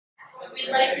We'd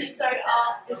like to start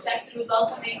off this session with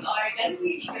welcoming our guest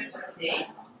speaker for today.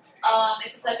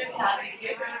 It's a pleasure to have you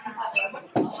here.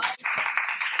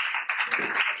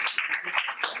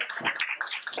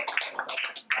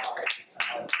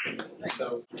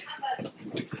 So,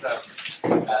 this is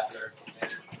Ambassador.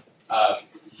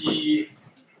 He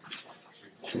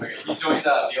joined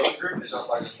the Viola Group, Israel's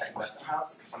largest tech investment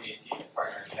house, in 2018 as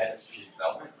partner and head of strategic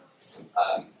development.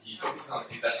 He focuses on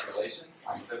investor relations,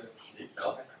 client service, and strategic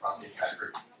development across the entire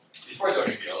group. Before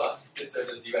joining Viola, Fitz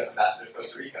served as U.S. Ambassador to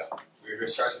Costa Rica. We were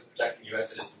charged with protecting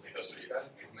U.S. citizens in Costa Rica,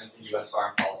 implementing U.S.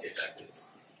 foreign policy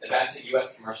objectives, advancing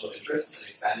U.S. commercial interests, and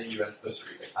expanding U.S.-Costa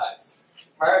Rica ties.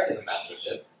 Prior to his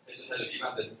ambassadorship, Fitz was head of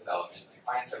female business development and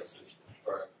client services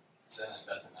for an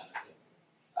investment manager,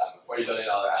 a $40 billion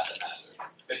asset manager.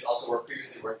 Fitz also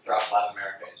previously worked throughout Latin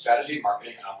America in strategy,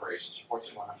 marketing, and operations for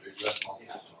Fortune 100 U.S.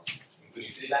 multinationals,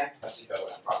 including Citibank,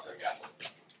 PepsiCo, and Procter & Gamble.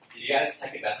 He began his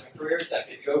tech investment career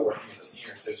decades ago working as a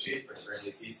senior associate for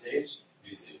Israeli seed stage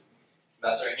VC.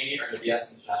 Ambassador Haney earned a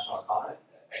BS in International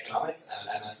Economics and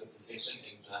an MS with distinction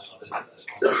in International Business and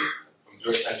Diplomacy from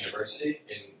Georgetown University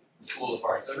in the School of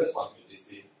Foreign Service, Washington,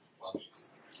 D.C.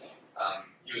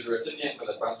 He was a recipient for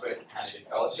the Brunswick-Hannigan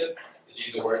Scholarship, the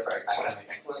Dean's Award for Academic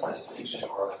Excellence and Distinction in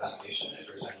Oral Examination at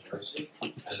Georgetown University,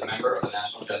 and is a member of the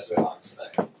National Jesuit Honor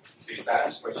Society. He speaks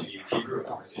Spanish, Portuguese, Hebrew, and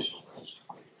conversational French.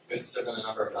 Fitz served on a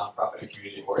number of nonprofit and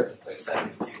community boards and placed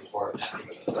second in season 4 of Dancing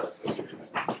with the Stars.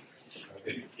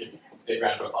 Big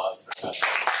round of applause for that.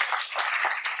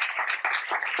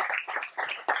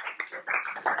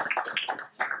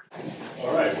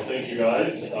 All right, well, thank you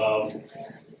guys.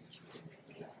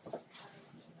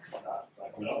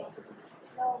 Coming up.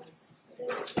 No, this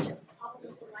problem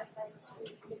with the Wi-Fi this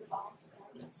week is evolved.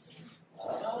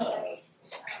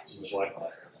 Too much Wi-Fi.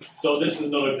 So this is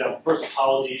another example. First,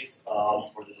 apologies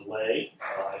for the delay.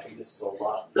 I think this is a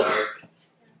lot like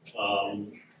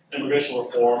immigration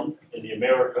reform in the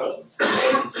Americas. The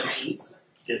best intentions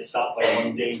get stopped by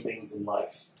mundane things in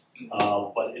life.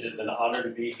 But it is an honor to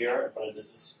be here in front of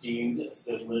this esteemed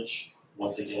assemblage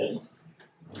once again.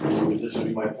 This will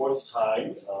be my fourth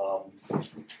time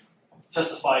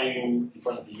testifying in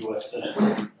front of the U.S.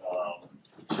 Senate.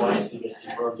 Twice to get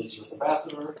confirmed as U.S.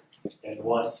 Ambassador, and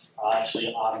once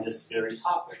actually on this very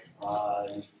topic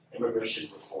on immigration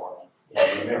reform in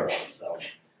the Americas. So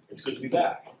it's good to be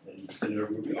back. And Senator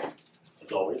Rubio,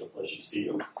 as always, a pleasure to see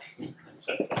you. There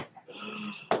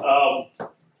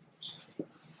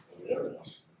we go.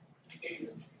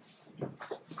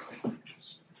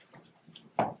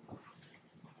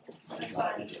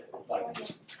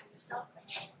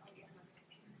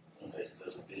 Okay, so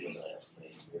there's a video that I have to play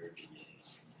in the very beginning.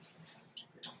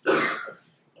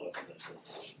 Oh, it's in that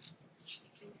presentation.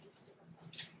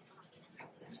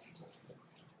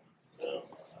 So,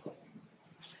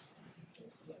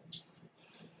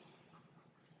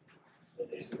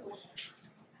 basically,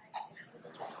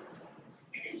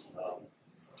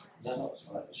 no, it's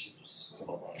not. It should just come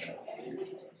up on that.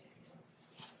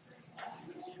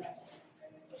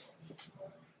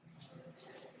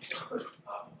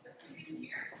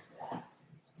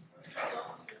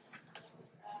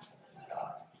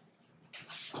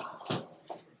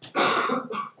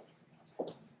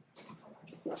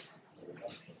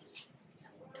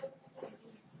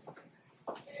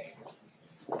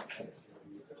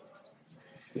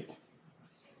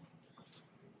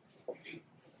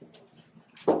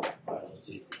 Let's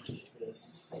see if we can get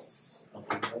this up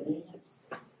and running.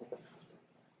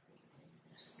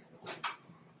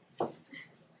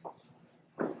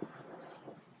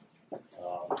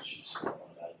 Just go on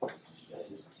that. You guys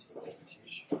do some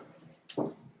presentation.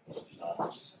 If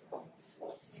not, just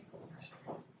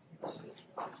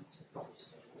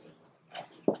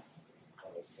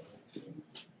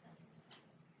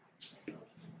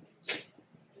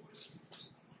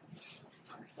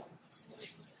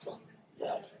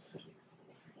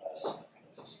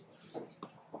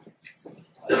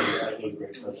I do a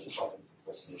great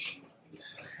presentation.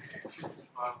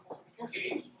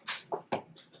 Okay.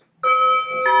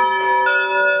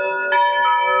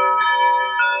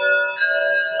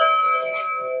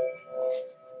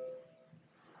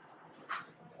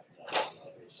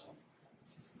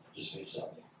 Just finished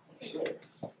up. Okay, great.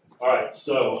 All right,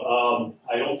 so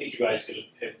I don't think you guys could have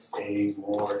picked a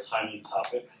more timely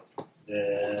topic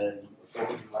than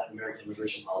reforming Latin American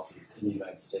immigration policies in the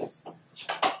United States.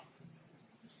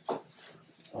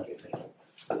 Okay, thank you.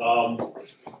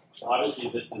 Obviously,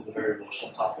 this is a very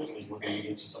emotional topic, and we're going to get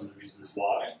into some of the reasons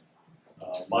why.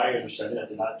 My understanding, I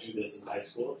did not do this in high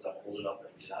school because I'm old enough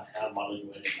that I did not have modeling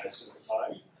in high school at the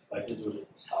time. But I did do it in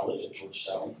college at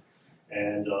Georgetown.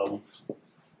 And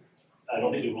I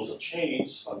don't think the rules have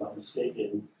changed, if I'm not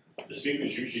mistaken. The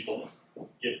speakers usually don't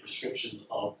give prescriptions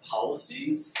of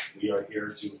policies. We are here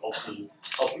to hopefully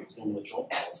help you formulate your own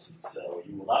policies. So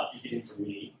you will not be getting from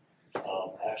me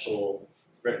actual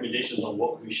recommendations on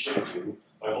what we should do,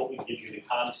 but I hope we can give you the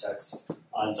context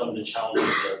on some of the challenges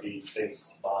that are being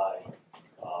faced by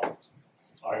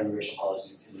our immigration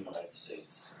policies in the United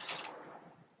States.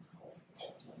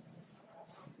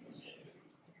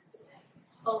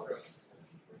 Oh,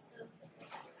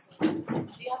 do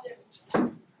you have their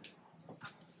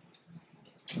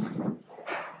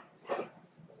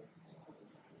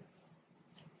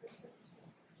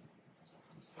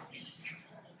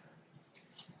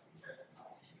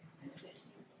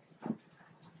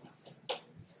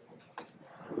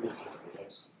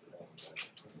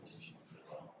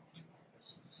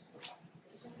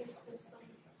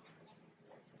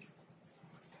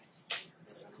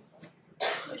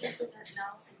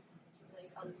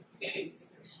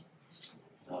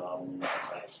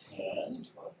I can,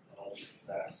 but I'll be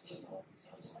fast and I'll be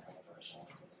on some kind of rational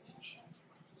presentation.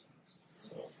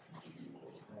 So let's give you a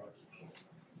little more.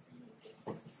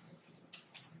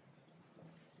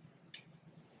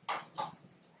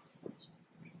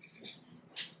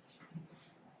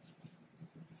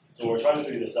 So we're trying to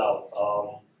figure this out.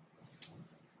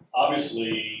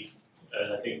 Obviously,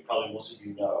 and I think probably most of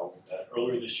you know, that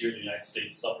earlier this year the United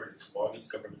States suffered its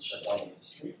longest government shutdown in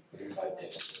history, 35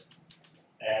 days.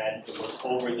 And it was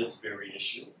over this very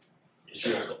issue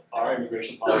of our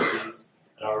immigration policies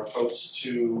and our approach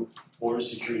to border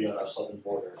security on our southern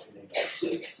border in the United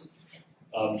States.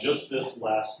 Just this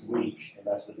last week, and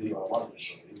that's the video I wanted to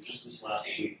show you, just this last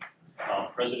week,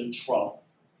 President Trump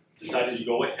decided to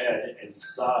go ahead and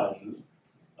sign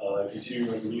a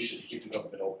continuing resolution to keep the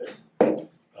government open.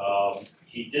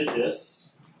 He did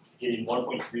this, getting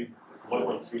 1.347,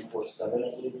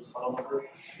 I believe is the final number,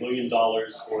 $1 million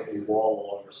for a wall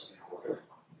along our southern border.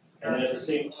 And then at the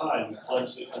same time, he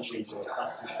plunged the country into a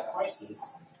constitutional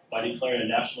crisis by declaring a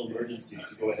national emergency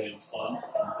to go ahead and fund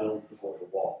and build the border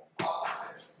wall.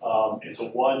 And so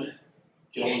one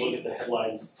can only look at the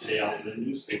headlines today out in the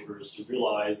newspapers to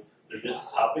realize that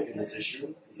this topic and this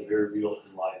issue is a very real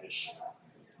and live issue.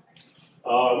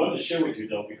 I wanted to share with you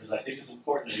though, because I think it's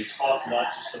important that we talk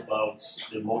not just about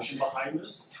the emotion behind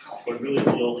this, but really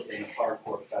deal in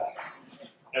hardcore facts.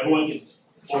 Everyone can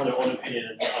form their own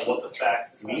opinion on what the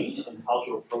facts mean and how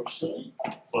to approach them,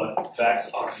 but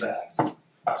facts are facts.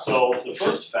 So the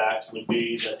first fact would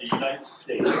be that the United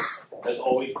States has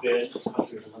always been a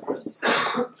country of immigrants,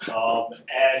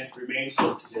 and remains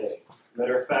so today.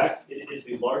 Matter of fact, it is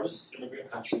the largest immigrant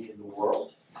country in the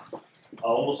world.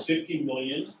 Almost 50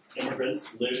 million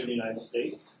immigrants live in the United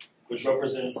States, which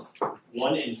represents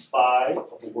 1 in 5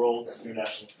 of the world's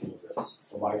international immigrants,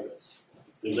 or migrants.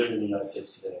 They live in the United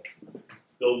States today.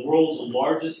 The world's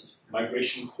largest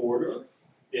migration corridor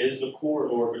is the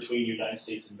corridor between the United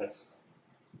States and Mexico.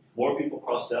 More people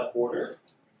cross that border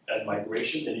at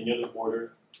migration than any other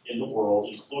border in the world,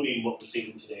 including what we're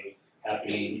seeing today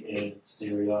happening in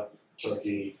Syria,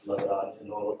 Turkey, Lebanon,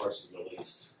 and other parts of the Middle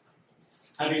East.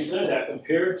 Having said that,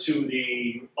 compared to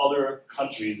the other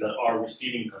countries that are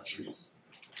receiving countries,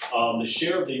 the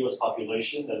share of the U.S.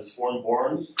 population that is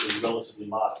foreign-born is relatively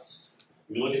modest.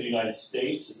 If you look at the United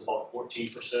States, it's about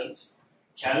 14%.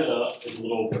 Canada is a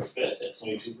little over a fifth at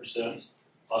 22%.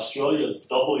 Australia is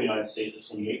double the United States at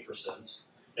 28%.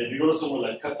 And if you go to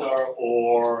somewhere like Qatar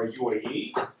or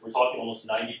UAE, we're talking almost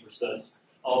 90%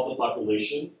 of the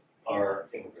population are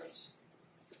immigrants.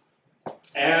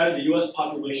 And the U.S.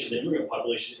 population, the immigrant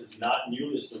population, is not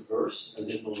nearly as diverse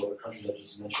as in those other countries I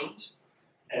just mentioned.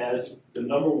 As the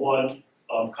number one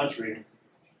country,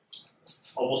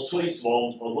 almost 20,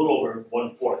 well, a little over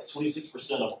 1/4,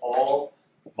 26% of all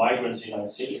migrants in the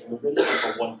United States, immigrants,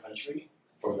 come from one country,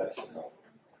 from Mexico.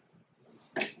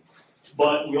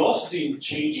 But we also see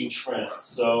changing trends.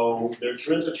 So their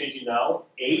trends are changing now.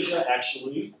 Asia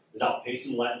actually is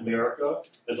outpacing Latin America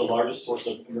as the largest source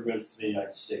of immigrants to the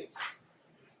United States.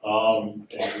 And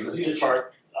you can see the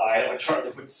chart. I have a chart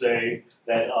that would say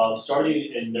that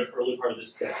starting in the early part of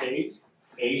this decade,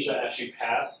 Asia actually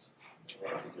passed.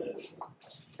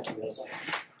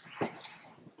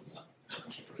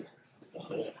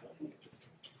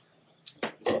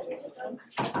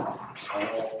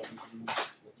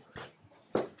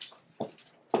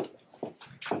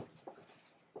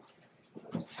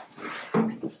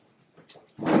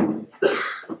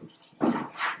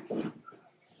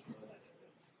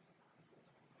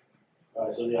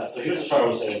 So here's the chart I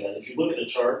was saying that if you look at the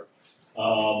chart,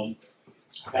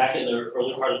 back in the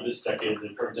early part of this decade, the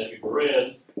current decade we're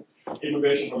in,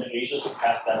 immigration from Asia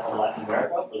surpassed that from Latin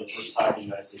America for the first time in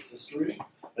United States history.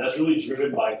 And that's really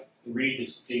driven by three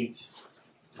distinct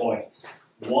points.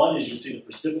 One is you see the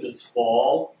precipitous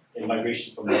fall in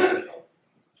migration from Mexico.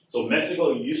 So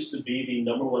Mexico used to be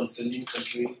the #1 sending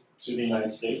country to the United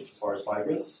States as far as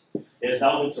migrants. It has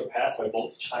now been surpassed by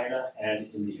both China and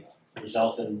India, which now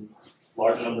send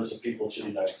large numbers of people to the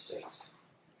United States.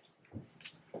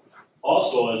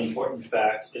 Also, an important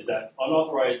fact is that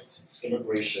unauthorized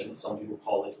immigration, some people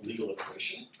call it illegal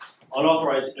immigration,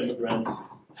 unauthorized immigrants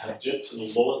have dipped to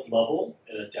the lowest level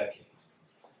in a decade.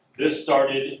 This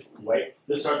started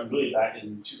really back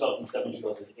in 2007,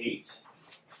 2008,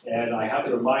 and I have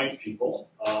to remind people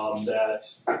that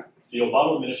the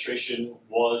Obama administration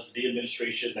was the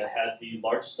administration that had the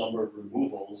largest number of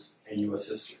removals in U.S.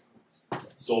 history.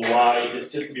 So why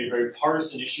this tends to be a very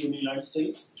partisan issue in the United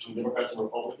States between Democrats and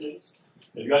Republicans,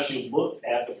 if you actually look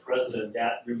at the president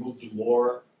that removed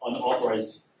more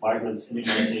unauthorized migrants in the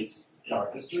United States in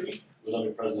our history, it was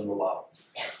under President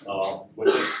Obama,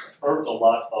 which irked a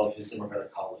lot of his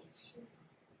Democratic colleagues.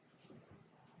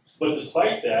 But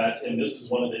despite that, and this is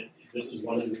one of the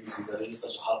reasons that it is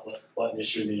such a hot button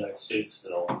issue in the United States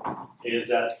still, is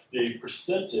that the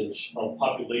percentage of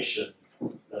population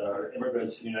that are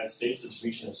immigrants in the United States has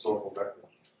reached an historical record.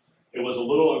 It was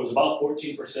about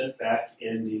 14% back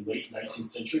in the late 19th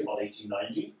century, about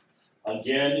 1890.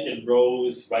 Again, it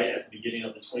rose right at the beginning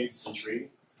of the 20th century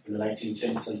in the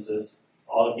 1910 census,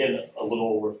 again, a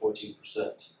little over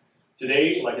 14%.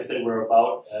 Today, like I said, we're at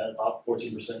about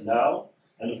 14% now,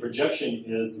 and the projection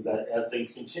is that as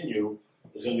things continue,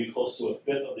 it's going to be close to a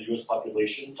fifth of the U.S.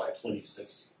 population by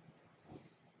 2060.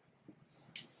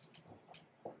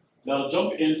 Now,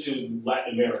 jump into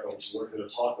Latin America, which is what we're going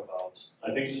to talk about.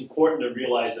 I think it's important to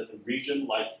realize that the region,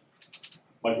 like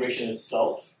migration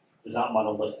itself, is not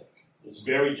monolithic. It's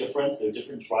very different. There are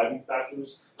different driving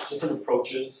factors, different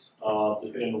approaches,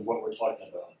 depending on what we're talking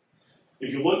about.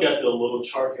 If you look at the little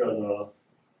chart here on the,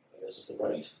 I guess it's the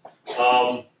right,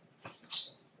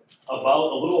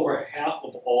 about a little over half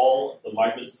of all the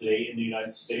migrants today in the United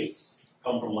States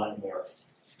come from Latin America.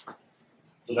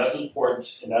 So that's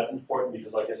important, and that's important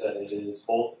because, like I said, it is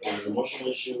both an emotional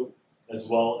issue as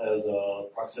well as a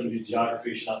proximity to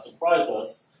geography. It should not surprise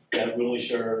us that we only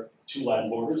share two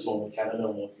land borders, one with Canada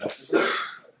and one with Mexico.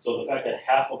 So the fact that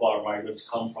half of our migrants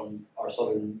come from our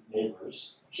southern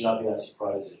neighbors should not be that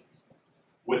surprising.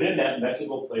 Within that,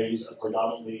 Mexico plays a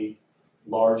predominantly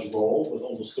large role with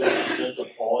almost 30% of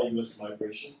all U.S.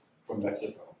 migration from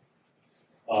Mexico.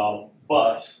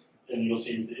 And you'll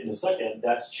see in a second,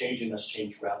 that's changed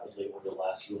rapidly over the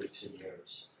last really 10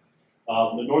 years.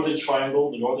 The Northern Triangle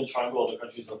are the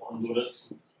countries of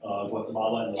Honduras,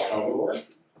 Guatemala, and El Salvador.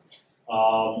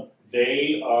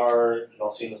 They are, and I'll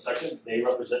see in a second, they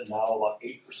represent now about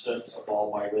 8% of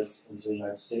all migrants into the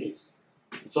United States.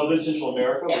 Southern Central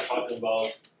America, we're talking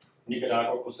about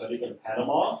Nicaragua, Costa Rica, and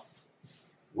Panama,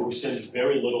 where we send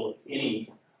very little, if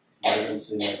any, migrants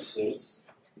to the United States.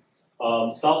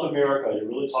 South America, you're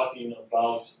really talking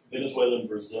about Venezuela and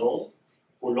Brazil.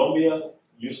 Colombia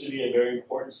used to be a very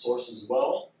important source as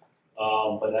well,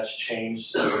 but that's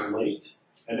changed of late.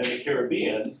 And then the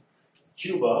Caribbean,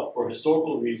 Cuba, for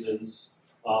historical reasons,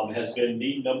 has been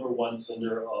the #1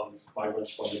 sender of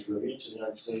migrants from the Caribbean to the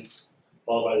United States,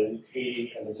 followed by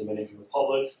Haiti and the Dominican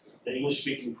Republic. The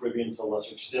English-speaking Caribbean to a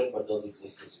lesser extent, but does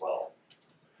exist as well.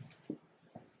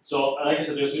 So, like I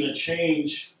said, there's been a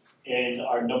change in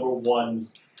our #1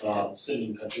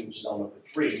 sending country, which is now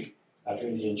 #3 after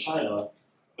India and China,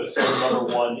 but still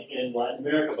 #1 in Latin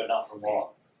America, but not for long.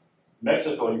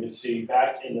 Mexico, you can see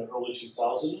back in the early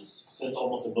 2000s, sent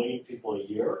almost 1 million people a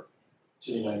year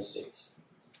to the United States.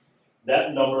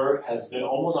 That number has been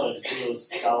almost on a continuous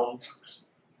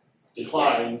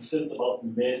decline since about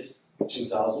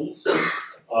mid-2000s,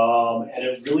 and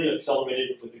it really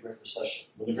accelerated with the Great Recession.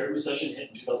 When the Great Recession hit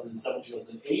in 2007,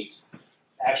 2008,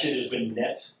 actually there's been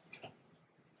net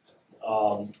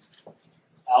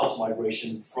out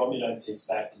migration from the United States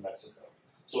back to Mexico.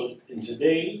 So in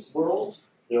today's world,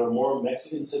 there are more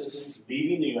Mexican citizens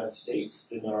leaving the United States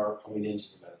than there are coming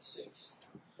into the United States.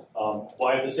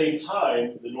 While at the same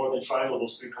time, the Northern Triangle,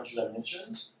 those three countries I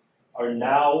mentioned, are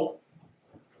now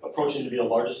approaching to be the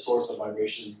largest source of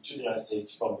migration to the United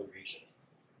States from the region.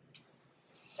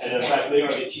 And in fact, they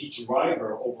are the key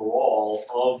driver overall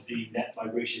of the net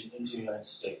migration into the United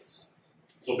States.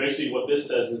 So basically what this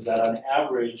says is that on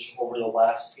average, over the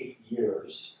last 8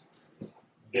 years,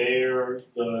 the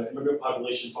immigrant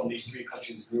population from these three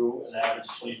countries grew an average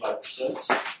of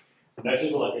 25%.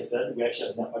 Mexico, like I said, we actually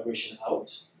have net migration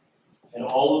out. And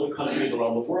all of the countries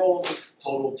around the world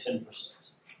total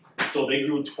 10%. So they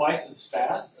grew twice as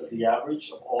fast as the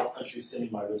average of all countries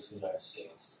sending migrants to the United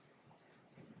States.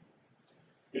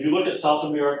 If you look at South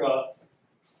America,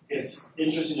 it's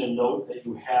interesting to note that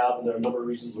you have, and there are a number of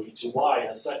reasons we'll get to why in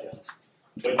a second,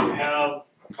 but you have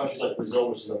countries like Brazil,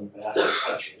 which is a massive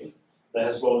country, that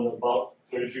has grown about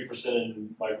 33%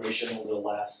 in migration over the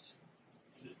last,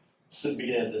 since the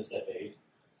beginning of this decade.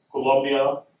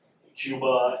 Colombia,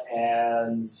 Cuba,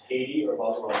 and Haiti are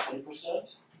about around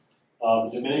 20%. The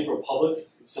Dominican Republic,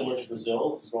 similar to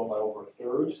Brazil, has grown by over a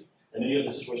third. And then you have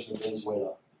the situation in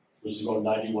Venezuela, which has grown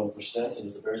 91%, and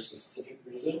it's a very specific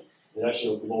reason. There's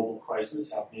actually a global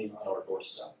crisis happening on our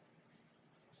doorstep.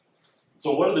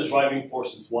 So what are the driving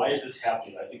forces? Why is this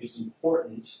happening? I think it's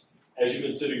important, as you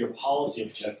consider your policy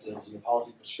objectives and your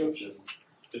policy prescriptions,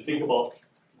 to think about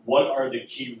what are the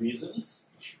key reasons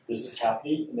this is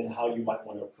happening, and then how you might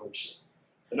want to approach it.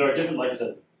 And there are different, like I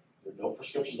said, there are no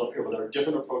prescriptions up here, but there are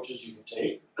different approaches you can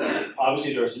take.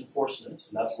 Obviously, there's enforcement,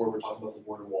 and that's where we're talking about the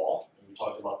border wall. And we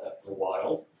talked about that for a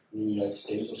while in the United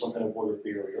States, or some kind of border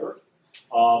barrier.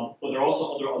 But there are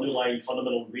also other underlying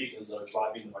fundamental reasons that are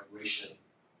driving the migration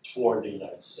toward the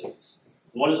United States.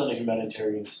 One is on a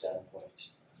humanitarian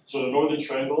standpoint. So the Northern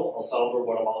Triangle, El Salvador,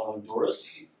 Guatemala, and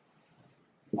Honduras,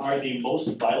 are the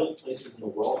most violent places in the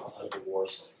world outside of the war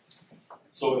zone.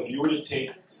 So if you were to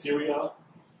take Syria,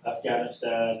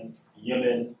 Afghanistan,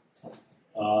 Yemen,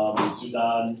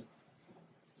 Sudan,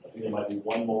 I think there might be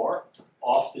one more,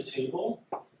 off the table,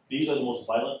 these are the most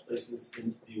violent places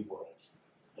in the world.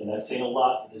 And that's saying a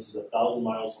lot, that this is 1,000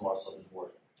 miles from our southern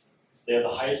border. They have the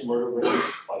highest murder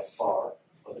rates by far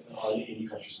of any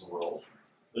countries in the world.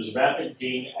 There's rapid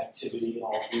gang activity in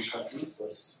all three countries, but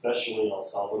especially in El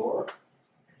Salvador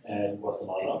and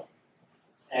Guatemala.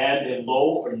 And they have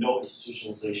low or no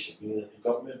institutionalization, meaning that the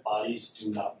government bodies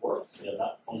do not work, they have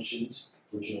not functioned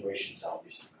for generations now in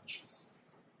these two countries.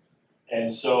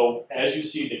 And so, as you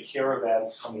see the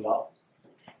caravans coming up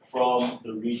from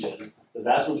the region, the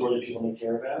vast majority of people in the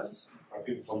caravans are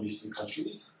people from these three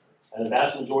countries, and the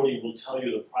vast majority will tell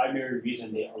you the primary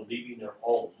reason they are leaving their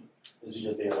home is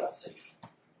because they are not safe.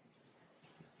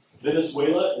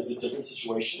 Venezuela is a different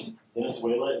situation.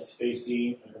 Venezuela is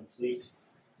facing a complete,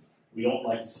 we don't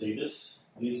like to say this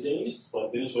these days,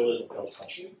 but Venezuela is a failed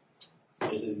country.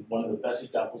 This is one of the best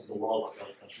examples in the world of a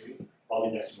failed country,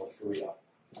 probably next to North Korea.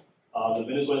 The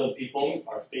Venezuelan people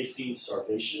are facing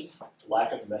starvation,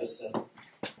 lack of medicine,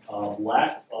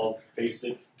 lack of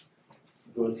basic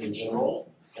goods in general,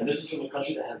 and this is from a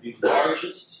country that has the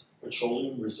largest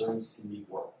petroleum reserves in the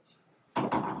world.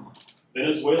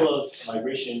 Venezuela's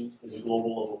migration is a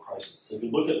global level crisis. So if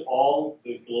you look at all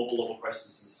the global level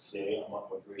crises today on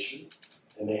migration,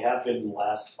 and they have been in the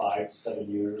last 5 to 7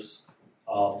 years,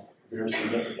 very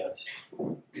significant,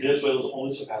 Venezuela is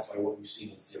only surpassed by what we've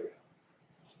seen in Syria.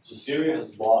 So Syria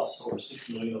has lost over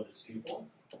 6 million of its people.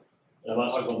 And I'm not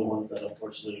talking about the ones that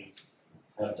unfortunately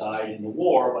have died in the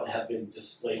war, but have been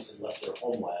displaced and left their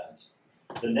homeland.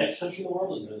 The next country in the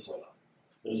world is Venezuela.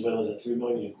 Venezuela is at 3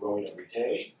 million and growing every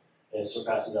day. It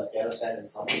surpasses Afghanistan and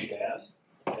South Sudan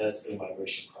as a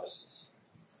migration crisis.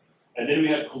 And then we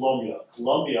have Colombia.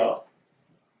 Colombia,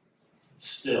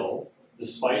 still,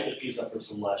 despite the peace efforts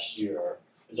from last year,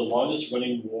 is the longest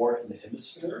running war in the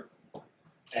hemisphere.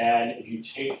 And if you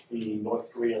take the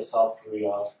North Korea, South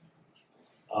Korea,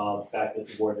 fact that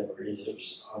the war never ended,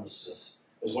 which is armistice,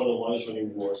 is one of the longest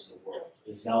running wars in the world.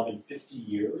 It's now been 50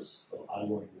 years of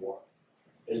ongoing war.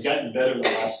 It's gotten better in the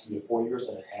last 3 to 4 years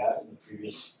than it had in the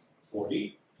previous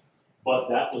 40, but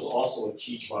that was also a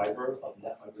key driver of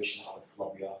net migration out of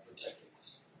Colombia for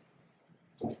decades.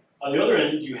 On the other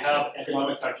end, you have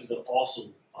economic factors that also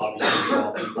obviously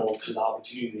draw people to the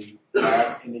opportunity to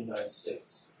have in the United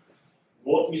States.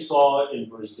 What we saw in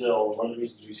Brazil, one of the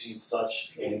reasons we've seen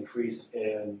such an increase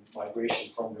in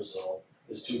migration from Brazil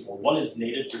is twofold. One is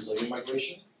native Brazilian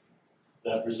migration,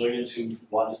 that Brazilians who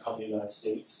want to come to the United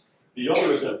States. The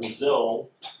other is that Brazil,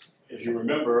 if you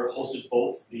remember, hosted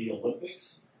both the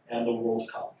Olympics and the World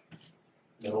Cup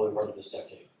in the early part of this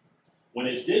decade. When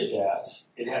it did that,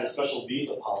 it had a special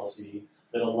visa policy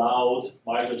that allowed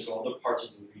migrants from other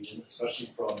parts of the region, especially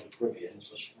from the Caribbean,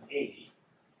 especially from Haiti,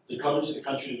 to come into the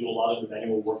country to do a lot of the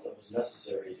manual work that was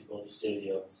necessary to build the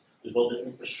stadiums, to build the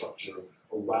infrastructure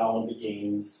around the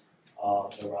games,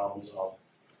 around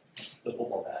the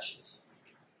football matches.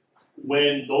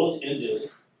 When those ended,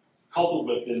 coupled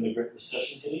with then the Great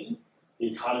Recession hitting,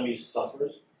 the economy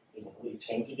suffered, it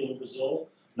tanked again in Brazil,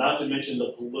 not to mention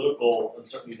the political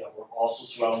uncertainty that were also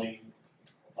surrounding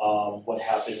what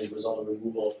happened in Brazil, the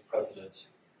removal of the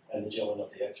president and the jailing of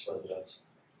the ex-president.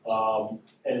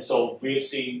 And so we have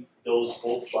seen those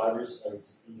both drivers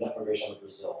as net migration out of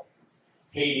Brazil.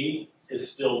 Haiti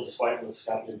is still, despite what's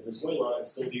happening in Venezuela,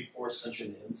 it's still the poorest country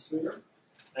in the hemisphere.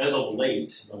 As of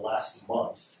late, in the last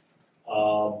month,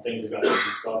 things have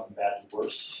gone from bad to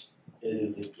worse. It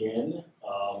is again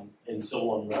in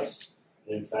civil unrest.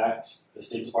 And in fact, the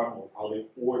State Department will probably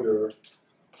order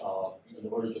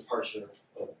departure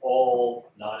of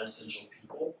all non-essential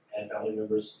people and family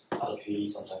members out of Haiti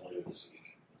sometime later this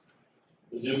week.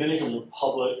 The Dominican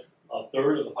Republic, a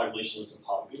third of the population lives in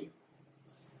poverty.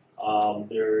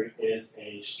 There is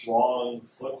a strong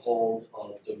foothold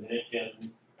of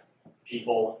Dominican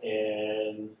people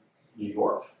in New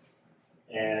York.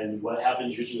 And what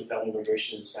happens usually with family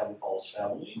migration is family follows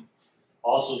family.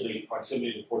 Also, the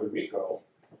proximity to Puerto Rico,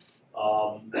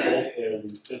 both in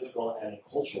physical and in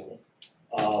cultural,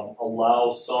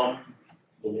 allows some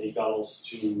Dominicanos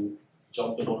to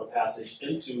jump the mode of passage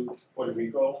into Puerto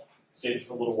Rico, stay there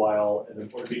for a little while, and then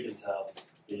Puerto Ricans have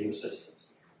the U.S.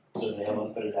 citizens. So they have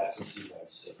unfettered access to the United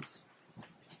States.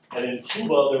 And in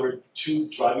Cuba, there were two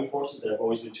driving forces. There have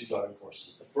always been two driving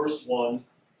forces. The first one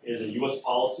is a U.S.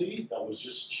 policy that was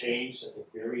just changed at the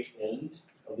very end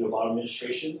of the Obama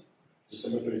administration,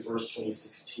 December 31st,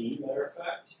 2016, matter of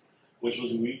fact, which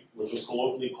was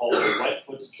colloquially called the right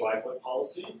foot to dry foot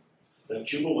policy. That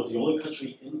Cuba was the only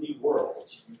country in the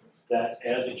world that,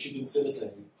 as a Cuban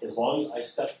citizen, as long as I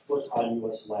stepped foot on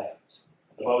U.S. land,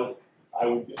 I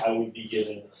would be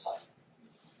given asylum.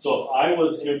 So if I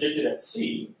was interdicted at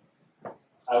sea,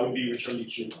 I would be returned to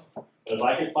Cuba. But if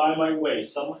I could find my way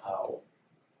somehow,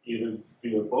 either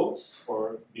via boats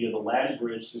or via the land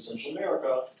bridge through Central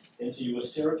America into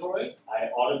U.S. territory, I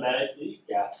automatically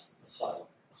got asylum.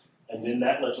 And then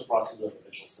that led to a process of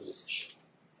eventual citizenship.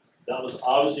 That was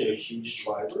obviously a huge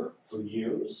driver for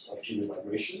years of Cuban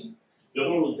migration. The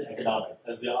other one was economic.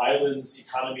 As the island's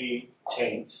economy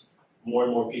tanked, more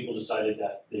and more people decided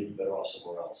that they'd be better off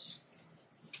somewhere else.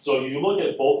 So if you look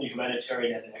at both the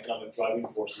humanitarian and the economic driving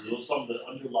forces, those are some of the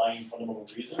underlying fundamental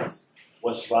reasons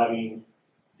what's driving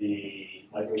the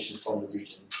migration from the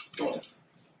region north.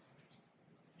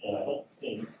 And I don't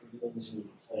think, it doesn't seem to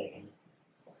be playing.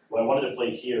 What I wanted to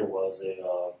play here was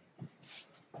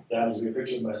that was a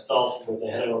picture of myself with the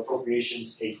head of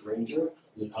appropriations, Kate Granger,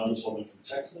 who's a congresswoman from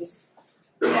Texas.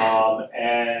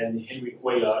 And Henry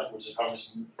Cuellar, which is a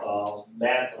congressman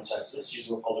from Texas, she's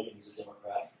a Republican, he's a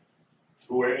Democrat,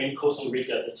 who were in Costa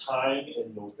Rica at the time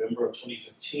in November of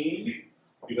 2015,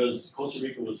 because Costa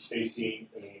Rica was facing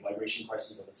a migration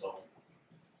crisis of its own.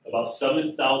 About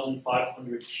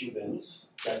 7,500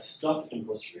 Cubans got stuck in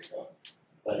Costa Rica.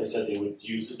 Like I said, they were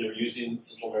using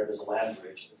Central America as a land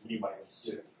bridge, as many migrants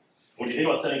do. When you think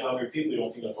about 7,500 people, you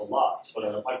don't think that's a lot, but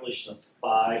on a population of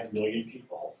 5 million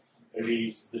people, it would be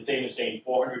the same as saying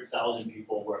 400,000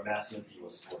 people were amassing at the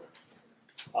U.S.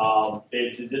 border.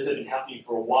 This had been happening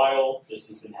for a while. This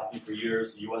has been happening for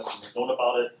years. The U.S. has known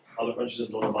about it. Other countries have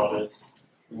known about it.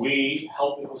 We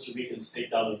helped the Costa Ricans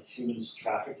take down a human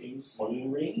trafficking smuggling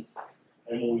ring.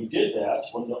 And when we did that,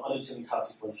 one of the unintended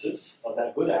consequences of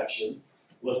that good action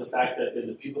was the fact that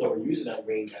the people that were using that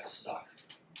ring got stuck.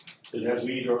 Because as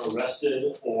we either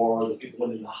arrested or the people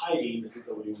went into hiding, the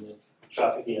people that were doing the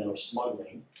trafficking or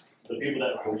smuggling, the people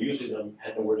that were using them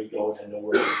had nowhere to go, had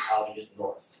nowhere how to get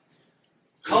north.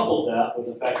 Couple that with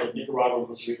the fact that Nicaragua and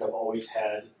Costa Rica have always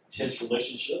had tense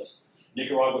relationships.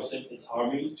 Nicaragua sent its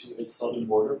army to its southern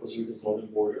border, Costa Rica's northern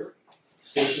border,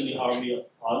 stationed the army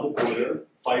on the border,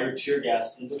 fired tear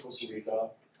gas into Costa Rica,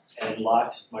 and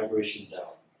locked migration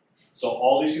down. So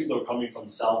all these people that were coming from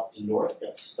south to north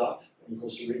got stuck in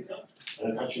Costa Rica,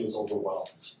 and the country was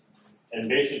overwhelmed. And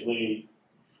basically,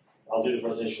 I'll do the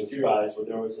presentation with you guys, but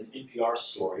there was an NPR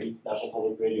story, National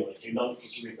Public Radio, that came down to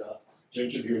Costa Rica to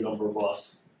interview a number of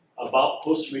us about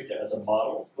Costa Rica as a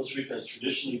model. Costa Rica has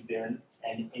traditionally been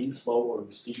an inflow or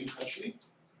receiving country.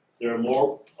 There are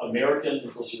more Americans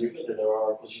in Costa Rica than there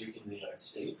are Costa Ricans in the United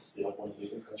States. They don't want to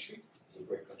leave the country. It's a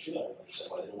great country. I don't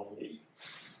understand why they don't want to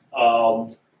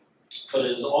leave. But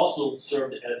it has also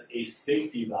served as a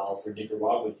safety valve for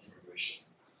Nicaraguan immigration.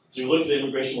 So you look at the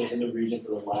immigration within the region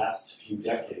for the last few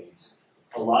decades.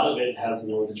 A lot of it has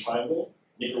the Northern Triangle.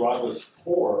 Nicaragua is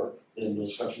poorer than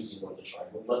those countries in the Northern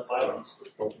Triangle, less violence,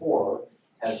 but poorer,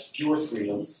 has fewer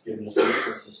freedoms given its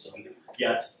political system.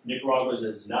 Yet Nicaragua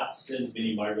does not send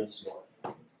many migrants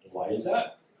north. And why is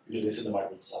that? Because they send the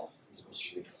migrants south into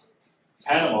Costa Rica.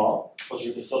 Panama, Costa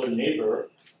Rica's southern neighbor,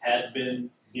 has been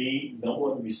the number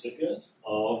one recipient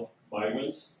of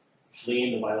migrants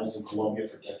fleeing the violence in Colombia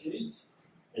for decades.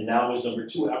 And now is number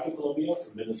two after Colombia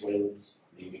for Venezuelans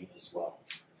leaving as well.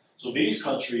 So these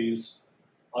countries,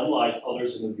 unlike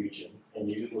others in the region, and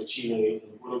maybe for Chile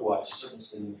and Uruguay to a certain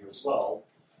extent in here as well,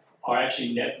 are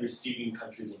actually net receiving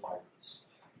countries of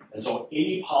migrants. And so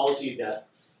any policy that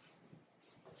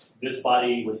this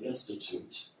body would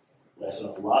institute, and I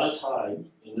spent a lot of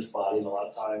time in this body and a lot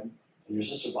of time in your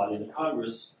sister body in the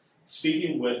Congress,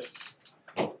 speaking with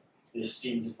the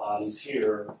esteemed bodies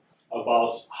here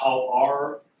about how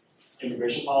our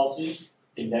immigration policy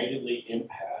can negatively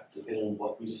impact, depending on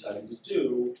what we decided to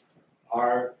do,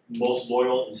 our most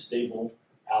loyal and stable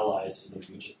allies in the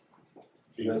region.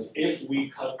 Because if we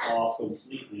cut off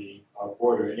completely our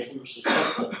border, and if we were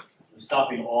successful in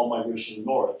stopping all migration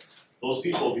north, those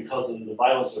people, because of the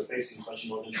violence they're facing, especially in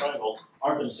the Northern Triangle,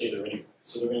 aren't going to stay there anyway.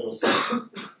 So they're going to go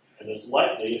south. And it's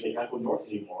likely, if they can't go north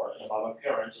anymore, and if I'm a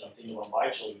parent and I'm thinking about my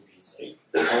children being safe,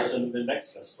 I'll send them to the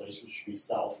next best place, which would be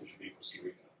south, which would be Costa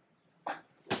Rica.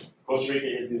 Costa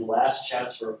Rica is the last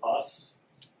chance for us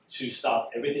to stop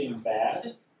everything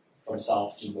bad from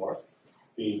south to north,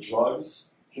 being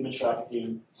drugs, human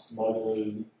trafficking,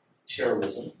 smuggling,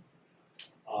 terrorism.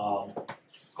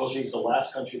 Costa Rica is the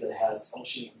last country that has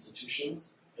functioning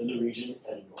institutions in the region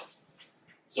and north.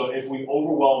 So if we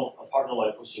overwhelm a partner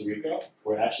like Costa Rica,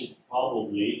 we're actually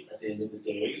probably, at the end of the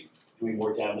day, doing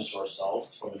more damage to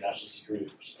ourselves from a national security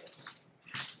perspective.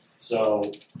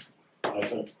 So I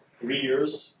spent 3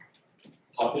 years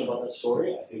talking about that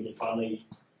story. I think it finally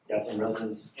got some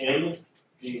resonance in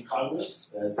the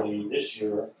Congress as they, this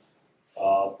year,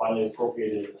 finally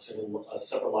appropriated a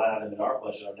separate line item in our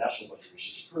budget, our national budget, which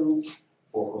is approved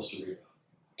for Costa Rica.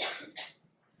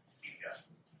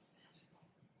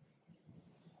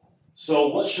 So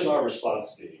what should our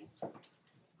response be?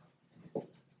 And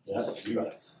that's up to you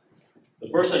guys. The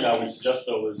first thing I would suggest,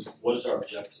 though, is what is our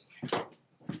objective?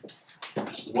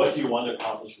 What do you want to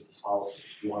accomplish with this policy?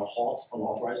 Do you want to halt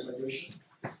unauthorized migration?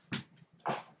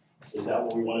 Is that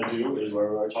what we want to do? Is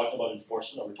where we're talking about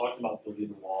enforcement? Are we talking about building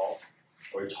the wall?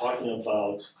 Are we talking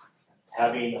about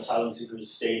having asylum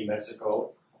seekers stay in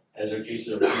Mexico as their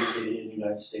cases are adjudicated in the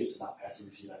United States and not passing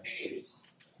to the United States?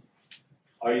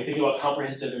 Are you thinking about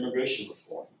comprehensive immigration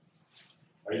reform?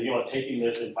 Are you thinking about taking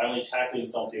this and finally tackling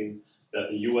something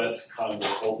that the U.S.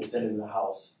 Congress, both the Senate and the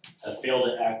House, have failed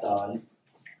to act on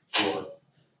for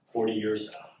 40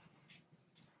 years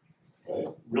now? Okay?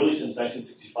 Really, since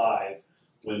 1965,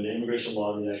 when the immigration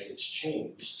law in the United States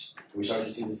changed, we started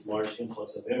to see this large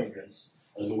influx of immigrants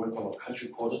as we went from a country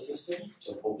quota system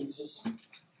to an open system.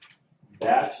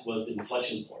 That was the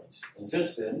inflection point. And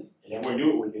since then, and everyone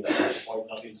knew it would be the inflection point,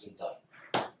 nothing's been done.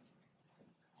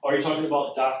 Are you talking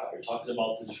about DACA? Are you talking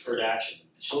about the deferred action?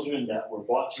 Children that were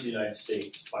brought to the United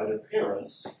States by their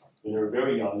parents when they were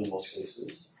very young in most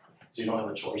cases, so you don't have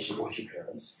a choice, you go with your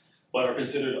parents, but are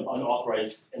considered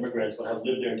unauthorized immigrants but have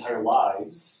lived their entire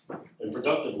lives, and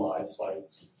productive lives by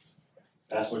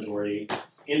vast majority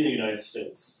in the United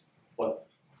States, but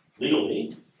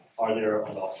legally are they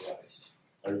unauthorized?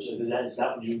 Or is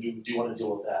that what you do? Do you want to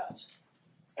deal with that?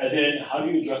 And then how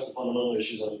do you address the fundamental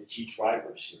issues that are the key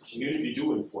drivers here? So even if you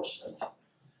do enforcement,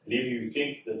 and if you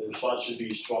think that the response should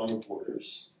be stronger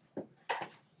borders,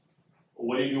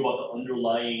 what do you do about the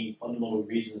underlying fundamental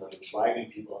reasons that are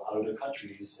driving people out of their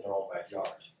countries in their own backyard?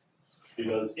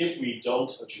 Because if we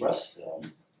don't address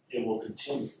them, it will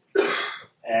continue.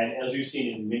 And as we've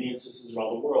seen in many instances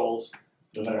around the world,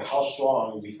 no matter how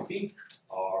strong we think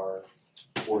our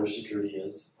border security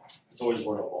is, it's always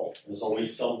vulnerable. There's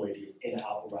always some way to get in,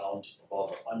 out, around,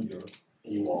 above, or under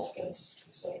any wall, fence,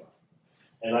 etc.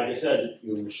 And like I said,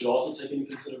 you should also take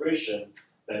into consideration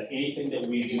that anything that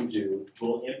we do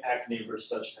will impact neighbors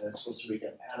such as Costa Rica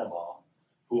and Panama,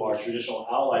 who are traditional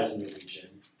allies in the region,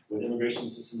 with immigration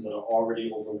systems that are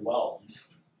already overwhelmed,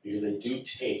 because they do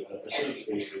take, on a percentage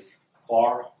basis,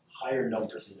 far higher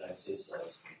numbers than the United States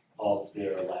does of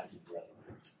their Latin brethren.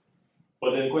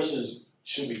 But then the question is,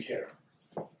 should we care?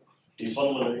 These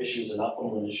fundamental issues are not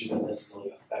fundamental issues that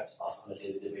necessarily affect us on a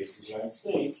day-to-day basis in the United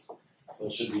States,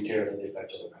 but should we care that they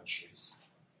affect other countries?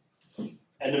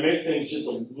 And to make things just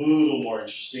a little more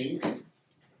interesting,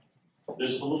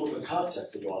 there's a political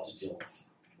context that you ought to deal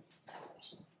with.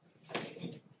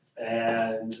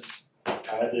 And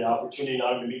I had the opportunity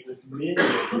now to meet with many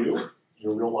of you,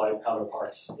 your real-life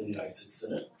counterparts in the United States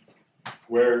Senate,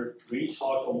 where we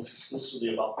talk almost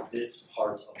exclusively about this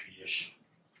part of the issue.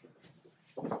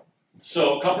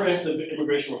 So comprehensive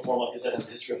immigration reform, like I said, has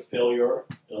a history of failure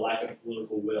and a lack of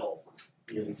political will,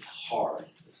 because it's hard.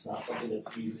 It's not something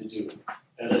that's easy to do.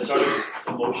 As I started, it's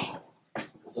emotional.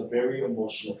 It's a very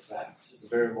emotional fact. It's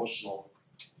a very emotional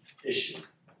issue.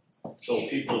 So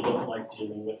people don't like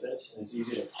dealing with it, and it's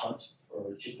easy to punt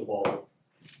or kick the ball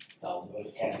down, or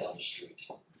the can down the street.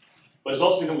 But it's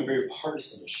also become a very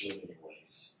partisan issue in many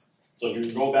ways. So if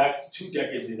you go back 2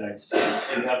 decades in the United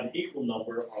States, you have an equal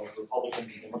number of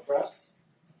Republicans and Democrats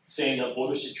saying that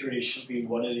voter security should be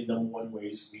one of the #1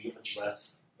 ways we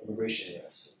address immigration in the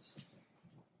United States.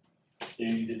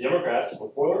 The Democrats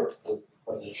before the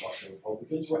President Trump, the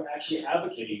Republicans, were actually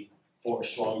advocating for a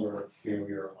stronger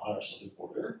barrier on our southern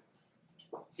border.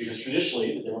 Because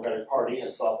traditionally, the Democratic Party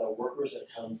has thought that workers that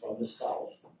come from the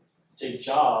South take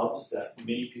jobs that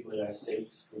many people in the United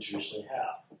States would traditionally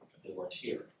have if they weren't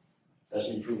here. That's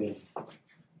been proven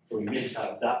for many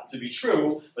times not to be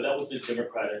true, but that was the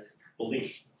Democratic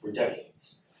belief for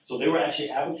decades. So they were actually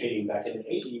advocating back in the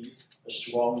 80s a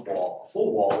strong wall, a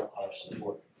full wall on our southern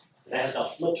border. That has now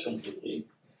flipped completely.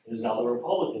 It is now the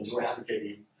Republicans who are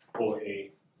advocating for a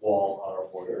wall on our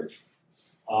border.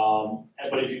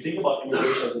 But if you think about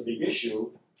immigration as a big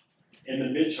issue, in the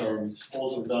midterms,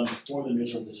 polls were done before the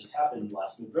midterms that just happened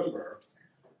last November,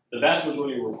 the vast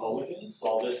majority of Republicans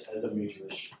saw this as a major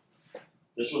issue.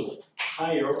 This was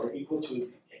higher or equal to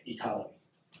the economy.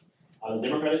 On the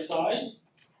Democratic side,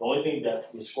 the only thing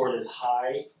that was scored as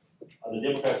high on the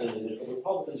Democrats as it did for the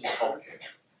Republicans was healthcare.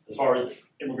 As far as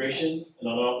immigration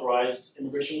and unauthorized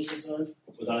immigration was concerned,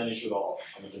 was not an issue at all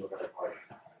on the Democratic Party.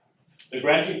 The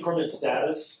granting permanent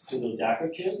status to the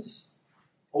DACA kids,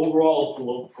 overall,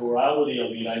 the plurality of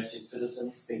the United States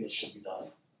citizens think it should be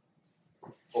done.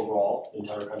 Overall, the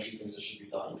entire country thinks it should be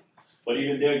done. But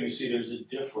even there, you see there's a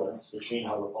difference between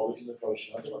how Republicans approach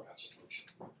and how Democrats approach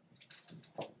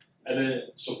it. And then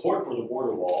support for the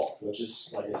border wall, which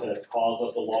is, like I said, caused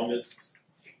us the longest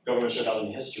government shutdown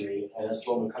in history and has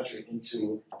thrown the country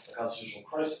into a constitutional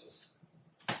crisis.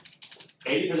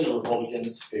 80% of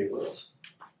Republicans favor it.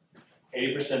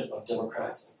 80% of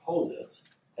Democrats oppose it,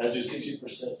 as do 62%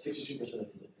 of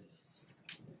independents.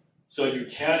 So you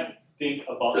can't think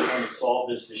about trying to solve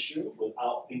this issue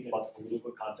without thinking about the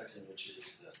political context in which it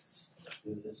exists.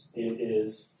 It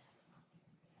is,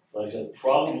 like I said,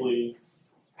 probably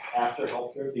after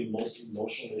healthcare, the most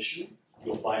emotional issue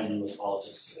you'll find in U.S.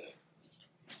 politics today.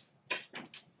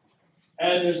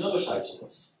 And there's another side to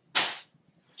this.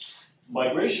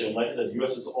 Migration, like I said, the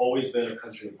U.S. has always been a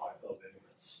country of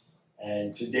immigrants.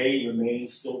 And today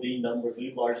remains still the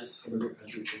largest immigrant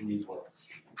country in the world.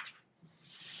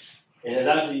 It has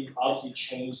actually obviously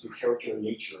changed the character and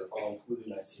nature of who the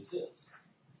United States is.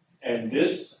 And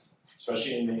this,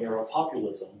 especially in the era of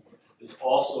populism, is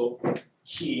also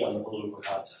key on the political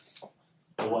context.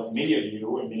 And what many of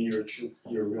you and many of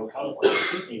your real counterparts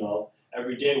are thinking of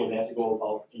every day when they have to go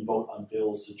about and vote on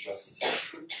bills to address this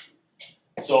issue.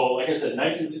 So, like I said,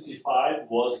 1965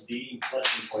 was the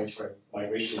inflection point for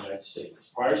migration in the United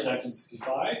States. Prior to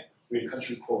 1965, we had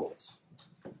country quotas.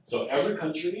 So every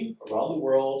country around the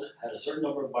world had a certain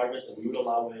number of migrants that we would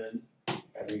allow in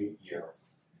every year.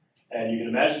 And you can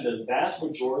imagine the vast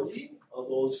majority of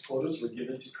those quotas were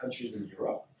given to countries in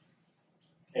Europe.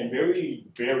 And very,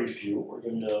 very few were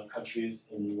given to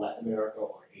countries in Latin America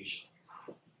or Asia.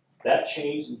 That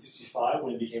changed in '65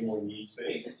 when it became more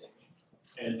needs-based.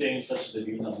 And things such as the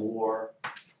Vietnam War,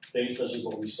 things such as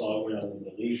what we saw going on in the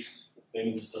Middle East,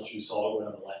 things such as we saw going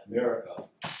on in Latin America,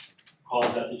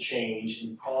 caused that to change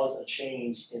and caused a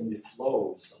change in the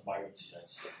flows of migrants in the United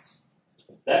States.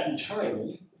 That in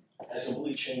turn has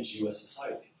completely changed U.S.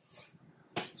 society.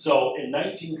 So in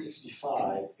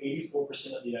 1965,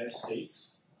 84% of the United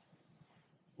States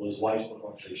was white or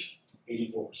Caucasian,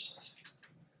 84%.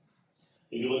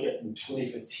 If you look at in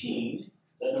 2015,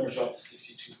 that number dropped to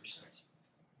 62%.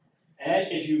 And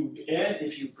if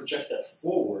you project that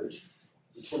forward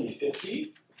to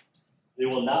 2050, there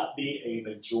will not be a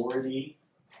majority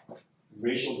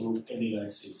racial group in the United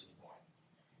States anymore.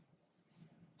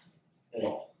 At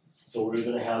all. So we're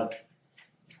going to have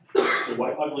the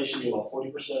white population be about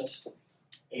 40%,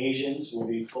 Asians will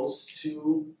be close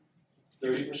to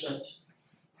 30%,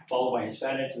 followed by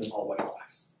Hispanics, and then followed by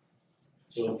blacks.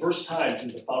 So the first time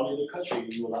since the founding of the country,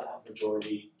 we will not have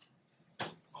majority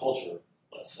culture,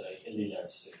 let's say, in the United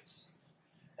States.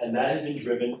 And that has been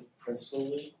driven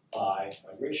principally by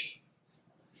migration.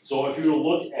 So if you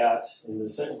look at, in the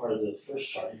second part of the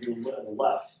first chart, if you look at the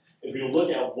left, if you look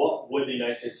at what would the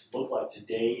United States look like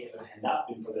today if it had not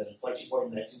been for that inflection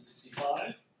point in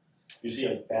 1965, you see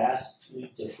a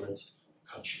vastly different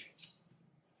country.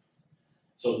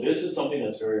 So this is something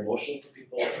that's very emotional for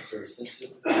people, it's very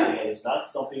sensitive for people, and it's not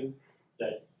something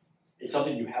that, it's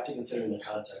something you have to consider in the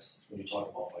context when you talk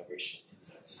about migration in the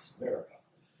United States of America.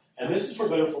 And this is for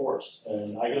better or for worse.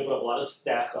 And I'm going to put up a lot of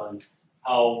stats on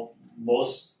how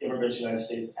most immigrants in the United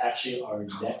States actually are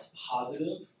net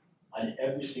positive on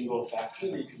every single factor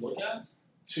that you can look at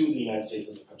to the United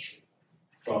States as a country.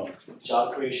 From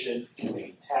job creation, to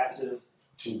paying taxes,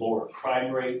 to lower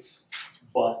crime rates.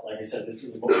 But like I said, this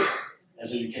is a movement. And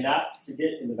so you cannot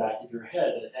forget in the back of your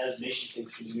head that as nation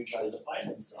states continue to try to define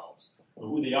themselves, and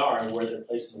who they are and where their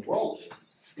place in the world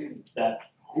is, that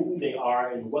who they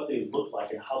are and what they look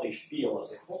like and how they feel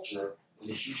as a culture is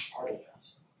a huge part of that.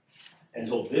 And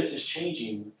so this is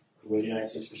changing the way the United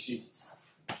States perceives itself.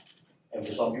 And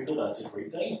for some people, that's a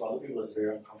great thing. For other people, that's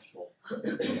very uncomfortable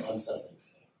and unsettling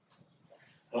thing.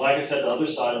 And like I said, the other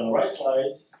side, on the right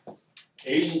side,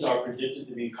 Asians are predicted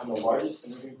to become the largest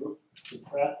immigrant group,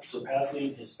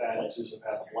 surpassing Hispanics, who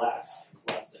surpassed Blacks this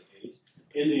last decade,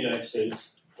 in the United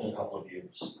States in a couple of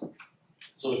years.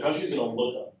 So the country is going to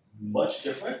look much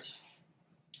different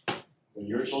when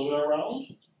your children are around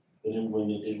than when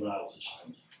it did when I was a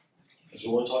child. And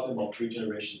so we're talking about 3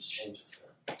 generations changes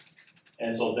there.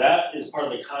 And so that is part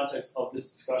of the context of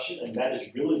this discussion, and that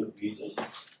is really the reason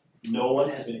no one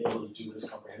has been able to do this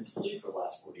comprehensively for the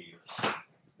last 40 years.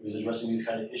 Because addressing these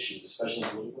kind of issues, especially in the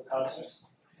political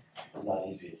context, is not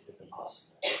easy, if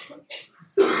impossible.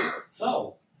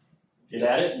 So, get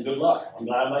at it and good luck. I'm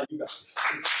glad I met you guys.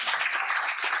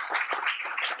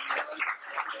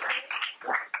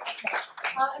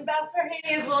 Ambassador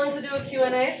Haney is willing to do a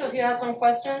Q&A, so if you have some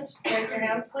questions, raise your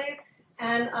hands, please.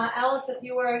 And Alice, if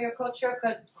you or your co-chair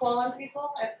could call on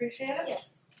people, I appreciate it.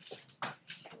 Yes.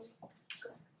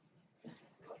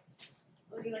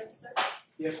 Would you like to start?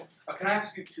 Yes. Can I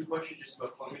ask you 2 questions just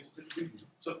about Colombia specifically?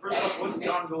 So first off, what's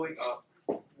the ongoing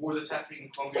war that's happening in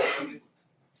Colombia?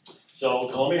 So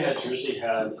Colombia had traditionally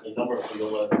had a number of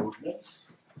guerrilla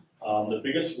movements. The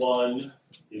biggest one,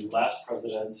 the last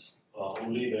president,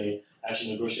 Uribe,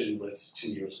 actually negotiated with 2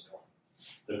 years ago.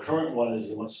 The current one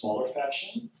is a much smaller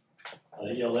faction,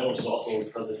 ELN, which is also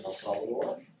the president of El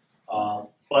Salvador,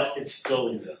 but it still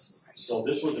exists. So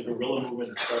this was a guerrilla movement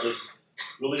that started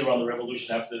really around the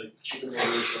revolution, after the Cuban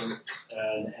Revolution,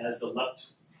 and as the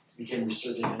left became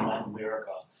resurgent in Latin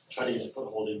America, tried to get a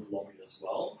foothold in Colombia as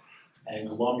well. And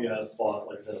Colombia fought,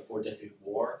 like I said, a 4-decade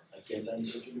war against that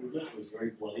insurgent movement. It was very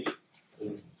bloody. It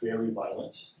was very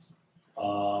violent.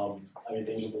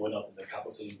 Things were going up in the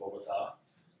capital city, Bogota.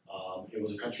 It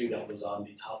was a country that was on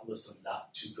the top list of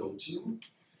not to go to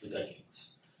for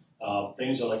decades.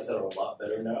 Things are, like I said, are a lot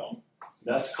better now.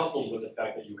 That's coupled with the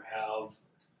fact that you have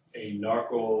a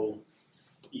narco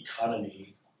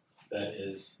economy that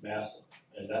is massive.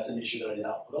 And that's an issue that I did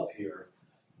not put up here.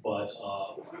 But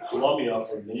Colombia,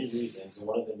 for many reasons, and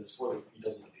one of them is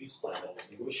because of the peace plan that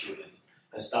was negotiated,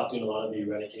 has stopped doing a lot of the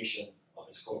eradication of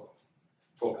its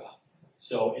coca.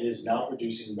 So it is now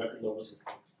producing record levels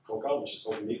of coca, which is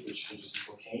coca leaf, which produces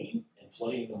cocaine, and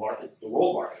flooding the markets, the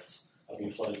world markets, are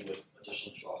being flooded with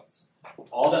additional drugs.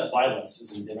 All that violence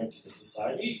is endemic to the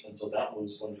society, and so that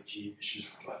was one of the key issues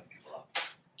for driving people out.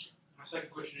 My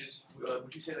second question is,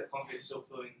 would you say that Colombia is still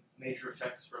feeling major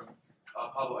effects from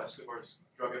Pablo Escobar's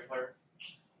drug empire?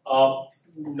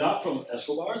 Not from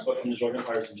Escobar's, but from the drug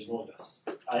empires in general, yes.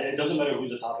 It doesn't matter who's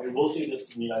the top. We'll see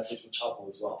this in the United States with Chapo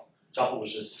as well. Chapo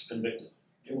was just convicted.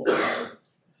 It won't matter.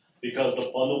 Because the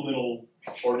fundamental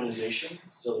organization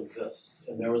still exists.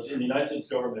 And there was, in the United States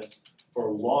government, for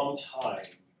a long time,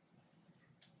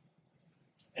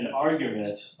 an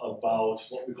argument about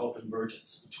what we call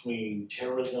convergence between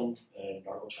terrorism and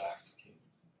narco trafficking.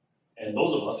 And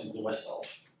those of us, including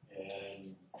myself,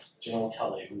 and General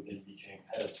Kelly, who then became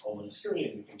head of Homeland Security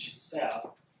and became chief of staff,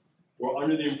 were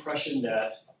under the impression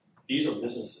that these are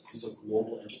businesses, these are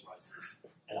global enterprises.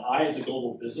 And I, as a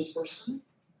global business person,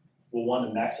 will want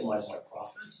to maximize my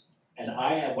profit. And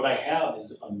what I have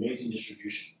is amazing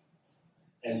distribution.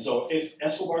 And so if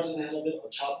Escobar's at the head of it, or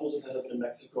Chapo's at the head of it in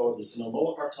Mexico, or the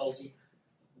Sinaloa cartels do,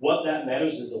 what that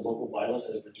matters is the local violence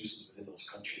that it produces within those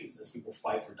countries as people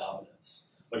fight for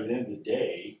dominance. But at the end of the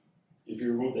day, if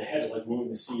you remove the head, it's like removing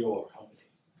the CEO of a company.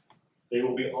 There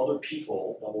will be other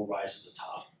people that will rise to the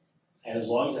top. And as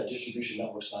long as that distribution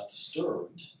network's not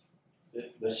disturbed,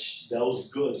 those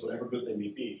goods, whatever goods they may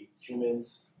be,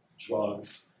 humans,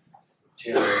 drugs,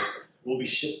 terror, will be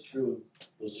shipped through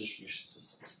those distribution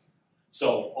systems.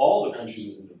 So all the countries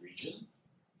within the region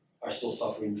are still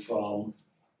suffering from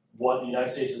what the United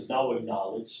States has now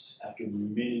acknowledged after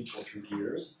many tortured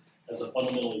years as a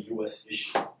fundamentally U.S.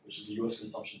 issue, which is the U.S.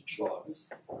 consumption of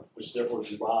drugs, which therefore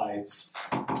derives,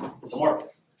 it's a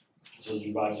market. So it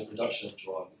derives the production of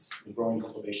drugs, the growing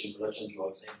cultivation, production of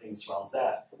drugs, anything surrounds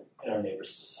that in our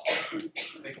neighbors to the south.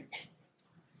 Thank you.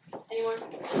 Any more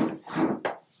questions?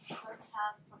 Let's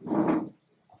have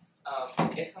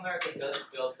If America does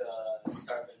build a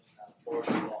southern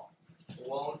border wall,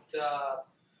 won't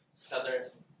Southern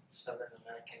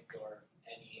Americans or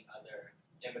any other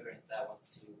immigrants that wants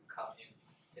to come in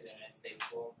to the United States,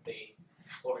 won't they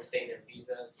overstay their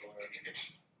visas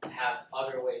or have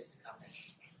other ways to come in?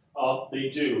 They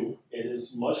do. It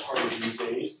is much harder these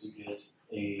days to get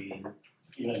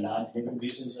even a non-immigrant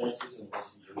visa in the United States than it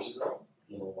was years ago,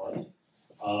 number one.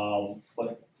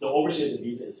 But the overstay of the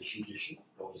visa is a huge issue.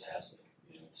 It always has been in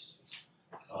the United States.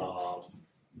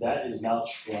 That is now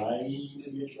trying to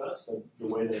be addressed, but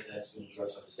the way that that's been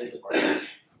addressed by the State Department,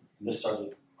 and this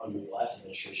started under the last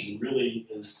administration, really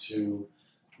is to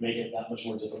make it that much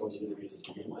more difficult to get a visa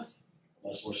to begin with,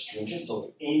 much more stringent.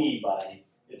 So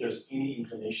if there's any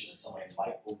inclination that somebody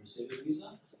might overstay their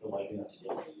visa, they're likely not to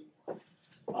get it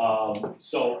anymore.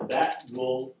 So that's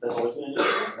always been an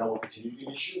issue, and that will continue to be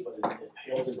an issue, but it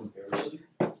pales in comparison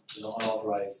to the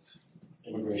unauthorized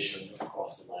immigration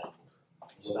across the land border.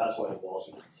 So that's why the wall's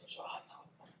been such a hot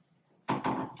topic.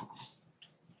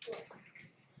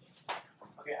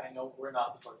 Okay, I know we're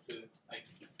not supposed to,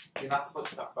 you're not supposed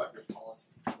to talk about your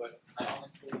policy, but I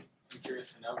honestly am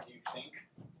curious to know, do you think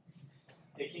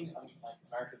taking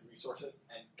America's resources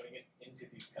and putting it into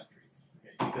these countries,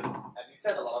 okay, because as you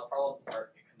said, a lot of problems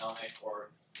are economic or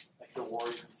like the war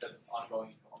you said it's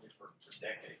ongoing only for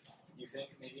decades. Do you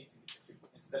think maybe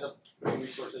instead of putting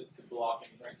resources to block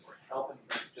immigrants or help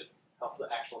immigrants, just help the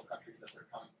actual countries that they're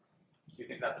coming? Do you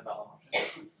think that's a valid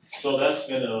option? So that's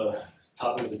been a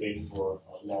topic of debate for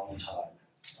a long time.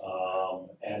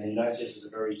 And the United States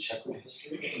has a very checkered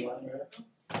history in Latin America.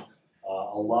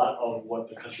 A lot of what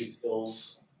the country's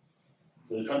ills,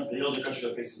 the ills the countries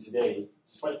are facing today,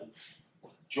 despite the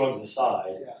drugs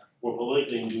aside, were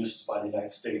politically induced by the United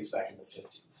States back in the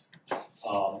 50s.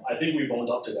 I think we've owned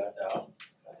up to that now.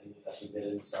 I think that's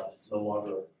admitted, it's no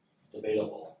longer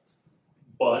debatable.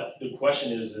 But the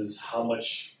question is how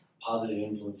much positive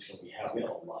influence can we have? We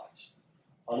have a lot.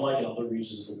 Unlike in other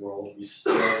regions of the world, we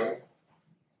still,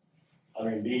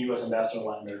 being U.S. ambassador in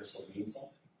Latin America still means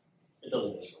something. It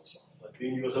doesn't mean it's wrong, but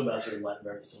being U.S. ambassador in Latin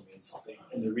America still means something.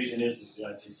 And the reason is the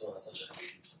United States still has such a big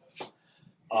influence.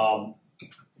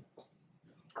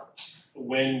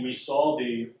 When we saw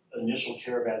the initial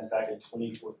caravans back in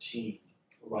 2014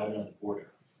 arriving on the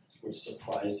border, which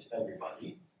surprised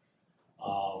everybody,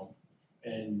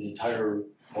 and the entire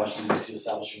Washington, D.C.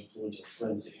 establishment flew into a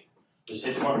frenzy, the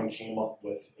State Department came up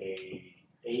with an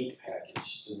aid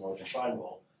package to the Northern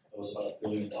Triangle that was about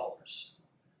 $1 billion,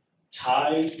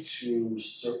 tied to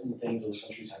certain things those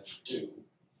countries had to do.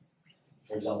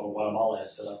 For example, Guatemala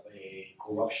has set up a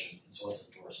corruption, and so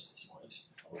it's endorsed at this point.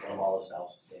 Guatemala is now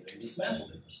they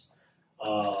dismantled theirs.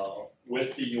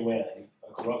 With the UN,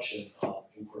 a corruption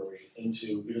inquiry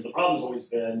into, because the problem has always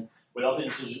been, without the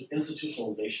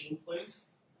institutionalization in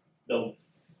place, the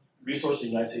resources the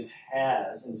United States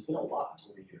has, and it's been a lot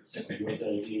over years, from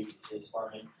USAID, from the State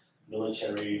Department,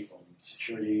 military, from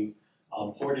security,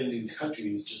 poured into these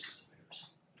countries just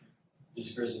disappears.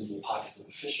 Disappears into the pockets of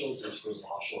officials, disappears in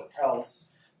offshore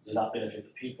accounts, does not benefit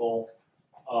the people,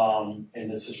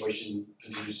 and the situation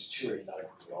continues to deteriorate, not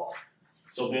improve at all.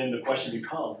 So then the question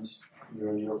becomes,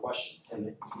 your question,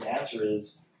 and the answer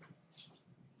is,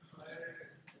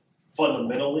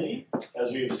 fundamentally,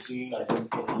 as we have seen, I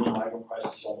think, in any migrant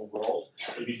crisis around the world,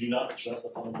 if you do not address the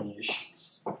fundamental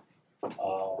issues,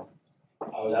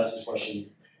 I was asked this question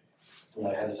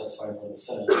when I had to testify in front of the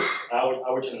Senate.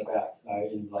 I would turn it back,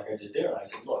 like I did there, and I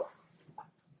said, look,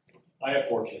 I have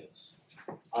 4 kids.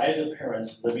 I, as a parent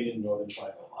living in the Northern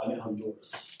Triangle, I'm in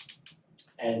Honduras,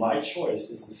 and my choice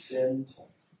is to send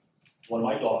one of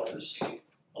my daughters,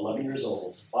 11 years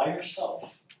old, by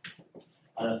herself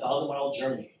on a 1,000-mile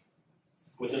journey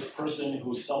with this person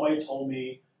who somebody told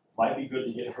me might be good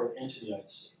to get her into the United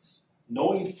States,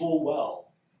 knowing full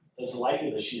well that it's likely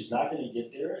that she's not going to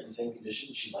get there in the same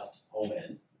condition she left home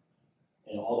in,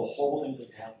 and all the horrible things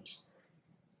that can happen to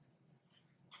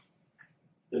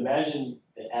her. Imagine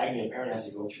the agony a parent has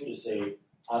to go through to say,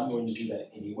 I'm going to do that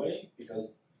anyway,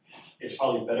 because it's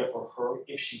probably better for her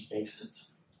if she makes it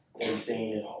than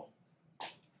staying at home.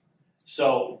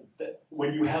 So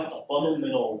when you have a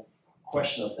fundamental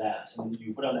question of that, and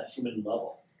you put on that human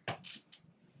level,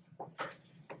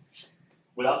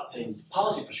 without saying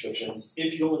policy prescriptions,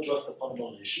 if you don't address the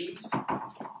fundamental issues,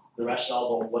 the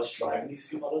rationale about what's driving these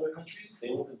people out of their countries, they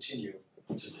will continue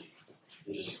to leave.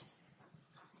 They just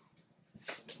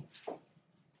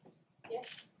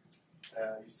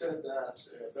you said that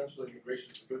eventually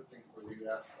immigration is a good thing for the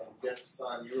U.S. Yet we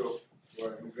saw in Europe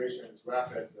where immigration is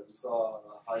rapid, that we saw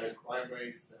higher crime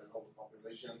rates and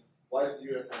overpopulation. Why is the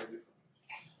U.S. any different?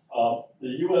 The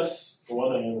U.S., for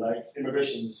one thing,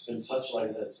 immigration has been such, like I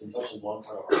said, it's been such a long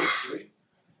part of our history.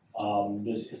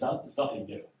 It's nothing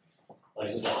new. Like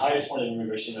I said, the highest point in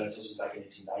immigration in the United States was back in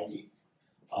 1890,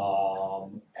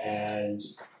 and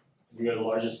we are the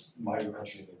largest migrant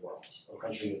country in the world, or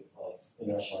country of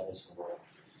international migrants in the world.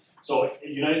 So the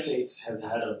United States has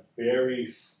had a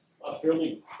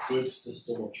fairly good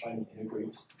system of trying to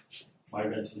integrate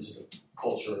migrants into the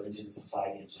culture, into the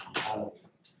society, into the economy.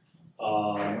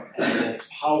 And it's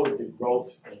powered the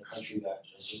growth in a country that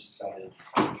has just expanded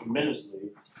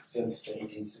tremendously since the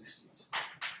 1860s.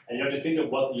 And you have to think of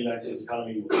what the United States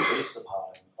economy was based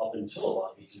upon up until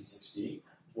about 1860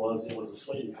 it was a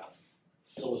slave economy.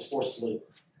 So it was forced labor.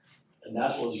 And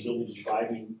that's what was really the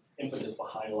driving impetus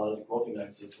behind a lot of the growth of the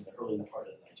United States in the early part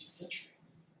of the 19th century.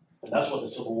 And that's what the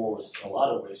Civil War was, in a lot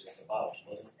of ways, was about. It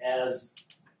wasn't as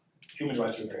human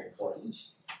rights were very important,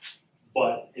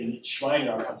 but enshrined in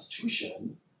our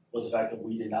Constitution was the fact that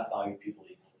we did not value people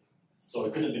equally. So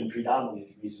it could have been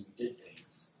predominantly the reason we did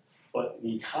things, but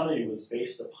the economy was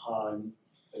based upon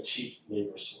a cheap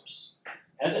labor source.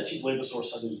 As that cheap labor source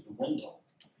started to dwindle,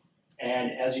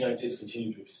 and as the United States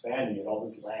continued to expand and get all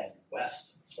this land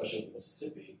west, especially in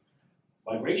Mississippi,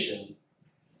 migration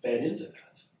fed into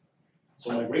that.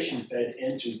 So migration fed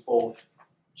into both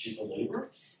cheaper labor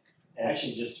and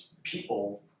actually just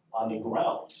people on the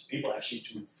ground, people actually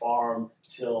to farm,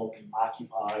 till,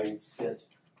 occupy, sit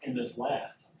in this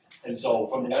land. And so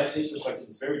from the United States perspective,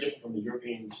 it's very different from the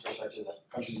European perspective that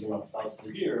countries have been around for thousands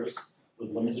of years with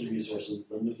limited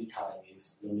resources, limited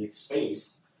economies, limited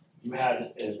space. You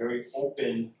had a very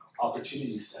open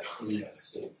opportunity set in the United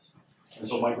States. And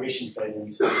so migration fed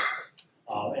into it.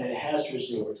 And it has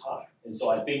traditionally over time. And so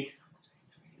I think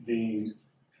the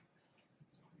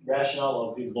rationale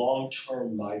of the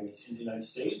long-term migrants into the United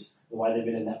States, and why they've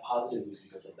been a net positive is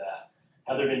because of that.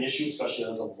 Have there been issues, especially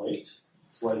as of late,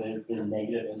 where there have been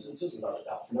negative instances? Without a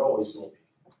doubt. And there always will be.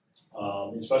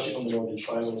 Especially from the Northern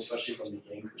Triangle, especially from the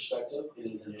gang perspective, it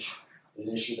is an issue. It's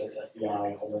an issue that the FBI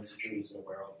and Homeland Security has been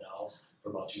aware of now for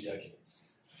about 2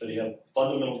 decades. But you have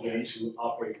fundamental gangs who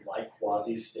operate like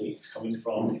quasi-states coming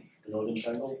from the Northern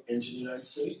Triangle into the United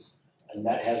States, and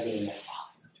that has been a net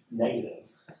negative.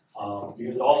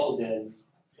 Because it also then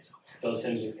does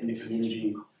things in the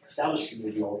community, established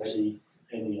community already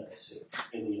in the United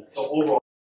States. So overall,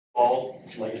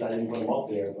 like I said, I didn't put them up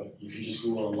there, but if you just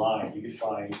Google online, you can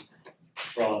find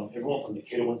from everyone from the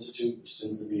Cato Institute, which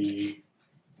tends to be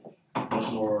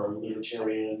much more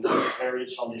libertarian,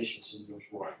 Heritage Foundation, which is much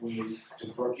more right-wing, to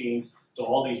Brookings, to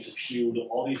all these to Pew, to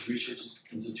all these research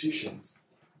institutions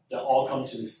that all come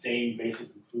to the same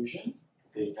basic conclusion.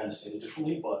 They kind of say it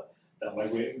differently, but that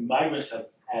migrants have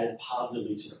added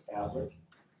positively to the fabric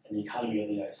and the economy of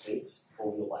the United States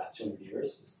over the last 200 years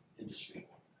is industry.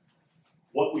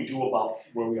 What we do about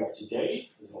where we are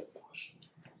today is an open question.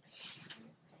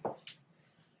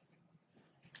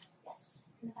 Yes,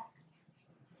 in the back.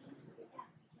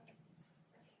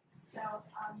 So,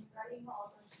 regarding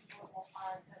all those people that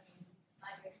are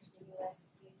migrating to the U.S.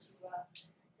 due to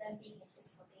them being in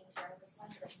physical danger, I was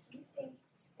wondering, do you think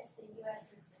it's the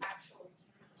U.S.'s actual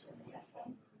duty to accept them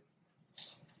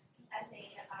as a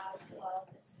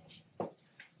destination?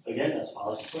 Again, that's a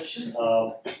policy question.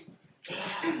 But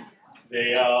it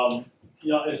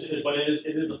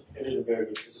is a very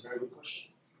good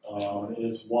question. It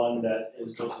is one that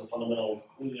goes to the fundamental of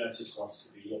who the United States wants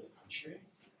to be as a country,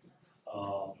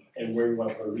 and where we want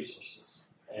to put our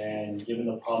resources. And given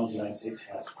the problems the United States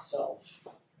has itself,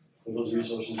 with those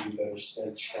resources we better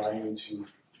spend trying to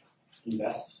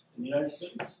invest in the United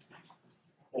States,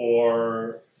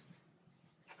 or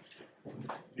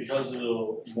because of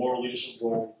the moral leadership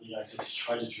role the United States has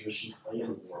tried to traditionally play in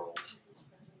the world,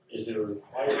 is there a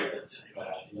requirement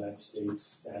that the United States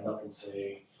stand up and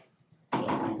say, we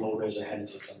will raise our hand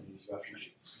to some of these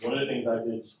refugees? One of the things I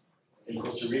did in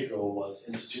Costa Rica was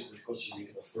institute with Costa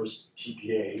Rica the first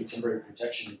TPA, Temporary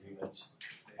Protection Agreement,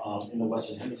 in the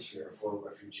Western Hemisphere for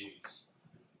refugees.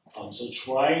 So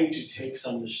trying to take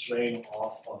some of the strain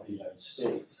off of the United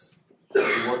States, to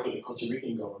work with the Costa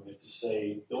Rican government to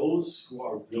say those who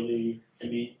are really,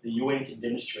 the UN can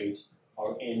demonstrate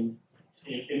are in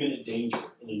imminent danger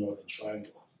in the Northern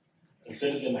Triangle.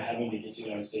 Instead of them having to get to the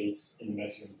United States in the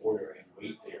Mexican border and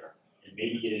wait there, and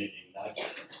maybe get in and maybe not get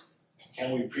in,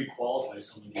 can we pre-qualify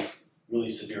some of these really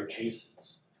severe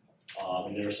cases?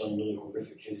 And there are some really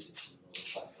horrific cases in the Northern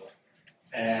Triangle,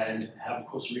 and have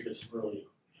Costa Rica temporarily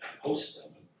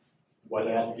host them,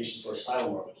 whether applications for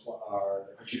asylum are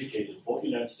adjudicated in both the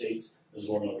United States as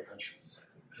well as in other countries,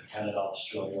 so Canada,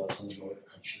 Australia, some of the other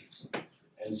countries.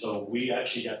 And so we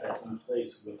actually got that in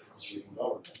place with the Costa Rican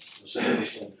government, which is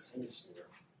official in this hemisphere,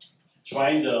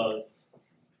 trying to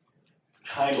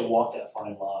kind of walk that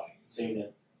fine line, saying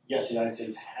that yes, the United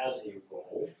States has a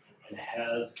role and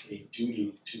has a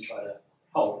duty to try to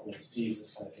help when it sees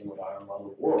this kind of thing going on around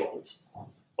the world,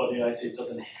 but the United States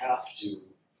doesn't have to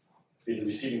be the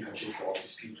receiving country for all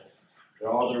these people. There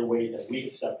are other ways that we can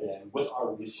step in with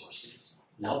our resources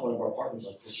and help one of our partners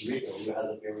like Costa Rica, who has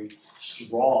a very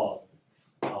strong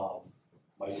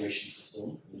migration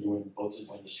system. The UN votes it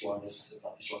one of the strongest, if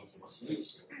not the strongest in Western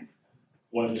Hemisphere.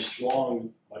 One of the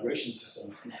strong migration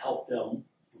systems, and help them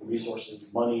with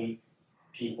resources, money,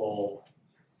 people,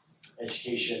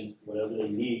 education, whatever they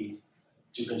need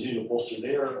to continue to bolster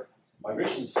their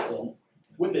migration system,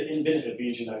 with the end benefit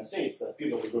being to the United States, that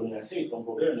people that would go to the United States don't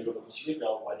go there and they go to Costa Rica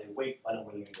while they wait, find out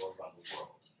where they're going to go around the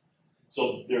world.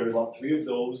 So there are about 3 of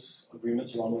those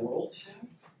agreements around the world.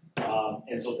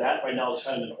 And so that right now is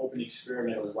kind of an open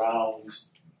experiment around,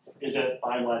 is that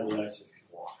fine line the United States can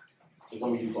walk? So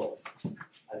can we do both?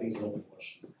 I think it's an open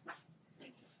question.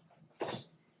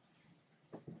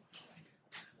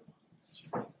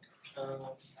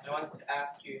 I wanted to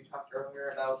ask you talked earlier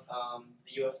about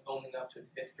the U.S. owning up to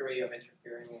its history of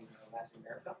interfering in Latin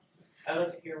America. I'd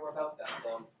like to hear more about that.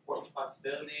 What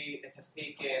responsibility it has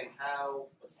taken, how,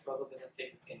 what struggles it has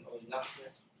taken in owning up to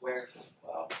it, where. That's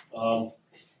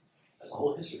a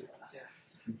whole history class.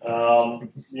 Yeah.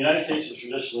 The United States was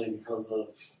traditionally, because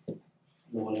of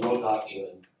the Monroe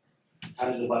Doctrine,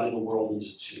 kind of divided the world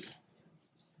into 2.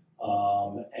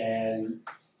 And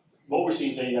what we're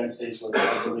seeing today in the United States with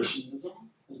isolationism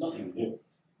is nothing new.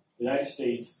 The United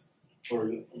States,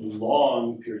 for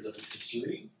long periods of its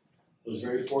history, was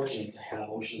very fortunate to have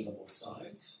oceans on both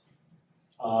sides,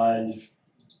 and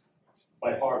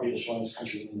by far be the strongest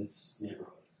country in its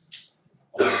neighborhood.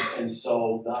 And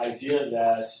so the idea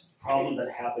that problems that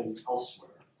happen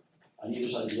elsewhere on either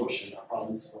side of the ocean are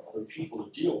problems for other people to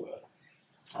deal with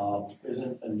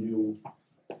isn't a new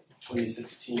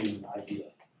 2016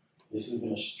 idea. This has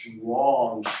been a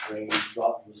strong strain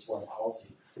throughout U.S. foreign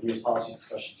policy, U.S. policy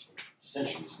discussions for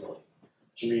centuries, really.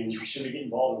 Should we get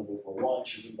involved in World War I?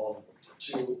 Should we get involved in World War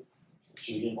II?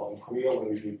 Should we get involved in Korea? What are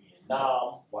we doing in Vietnam?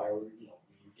 Why are we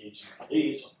engaged in the Middle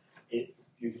East?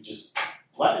 You could just,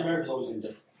 Latin America's always been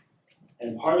different.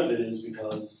 And part of it is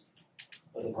because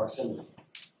of the proximity.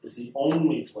 It's the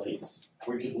only place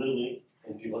where you could literally,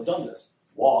 and people have done this,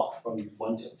 walk from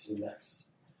one tip to the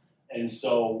next. And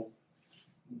so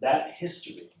that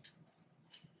history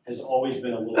has always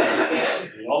been a little bit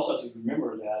different. And you also have to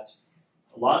remember that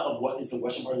a lot of what is the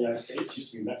western part of the United States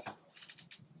used to be Mexico.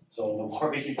 So in the War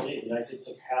of 1848, the United States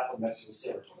took half of Mexico's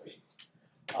territory.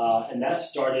 And that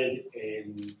started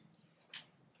in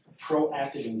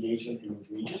proactive engagement in the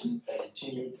region that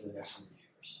continued for the next 100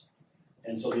 years.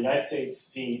 And so the United States,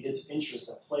 seeing its interests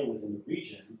at play within the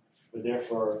region, were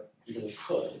therefore, because it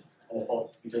could, and it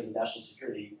felt because of national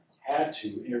security, had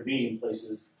to intervene in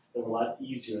places that were a lot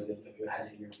easier than if you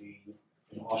had to intervene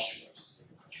in Austria, just a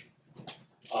different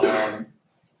country.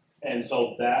 And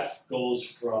so that goes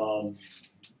from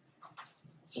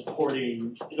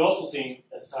supporting, it also seemed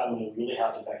at the time when it really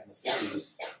happened back in the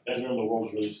 50s, that the world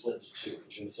was really split into 2,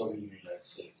 between the Soviet Union and the United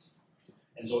States.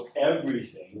 And so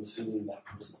everything was sitting in that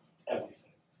prison,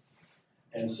 everything.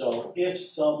 And so if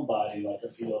somebody like a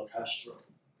Fidel Castro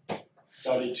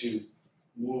started to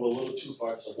move a little too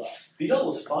far to the left, Fidel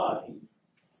was fine.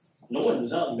 No one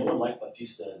liked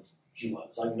Batista in Cuba.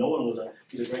 It's like no one was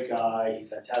he's a great guy,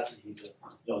 he's fantastic, he's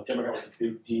a Democrat with a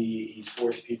big D, he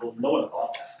supports people. No one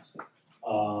thought that.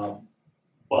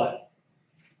 But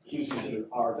he was considered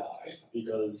our guy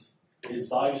because his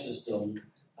value system,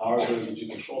 our ability to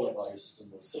control that value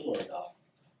system was similar enough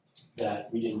that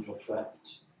we didn't feel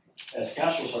threatened. As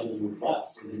Castro started to move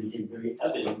left, and it became very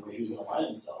evident where he was going to find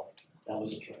himself, that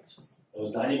was a threat. It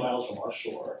was 90 miles from our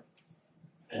shore,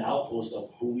 an outpost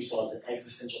of who we saw as an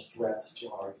existential threat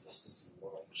to our existence in the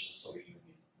world, which is the Soviet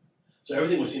Union. So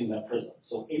everything was seen in that prism.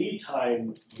 So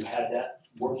anytime you had that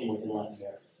working within Latin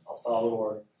America, El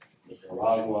Salvador,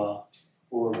 Nicaragua,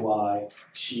 Uruguay,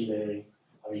 Chile,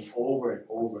 over and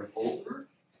over and over,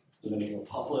 the Dominican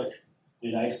Republic, the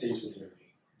United States would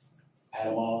intervene.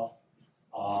 Panama,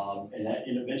 and that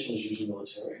intervention was usually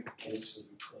military, and it's because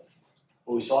we could.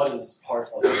 But we saw it as part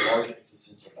of a larger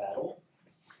existential battle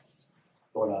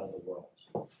going on in the world.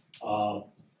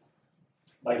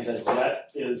 Like I said, that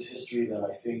is history that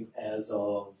I think, as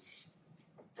of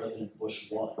President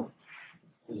Bush 1,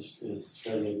 is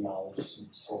fairly acknowledged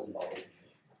and spoken about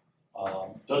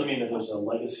everything. Doesn't mean that there's a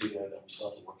legacy there that we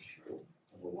still have to work through,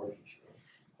 and we're working through.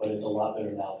 But it's a lot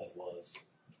better now than it was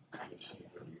 20,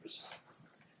 30 years ago.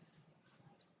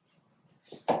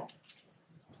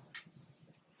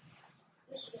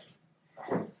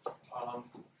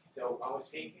 So I was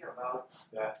thinking about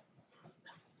that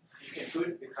you can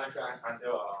put the country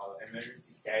under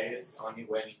emergency status only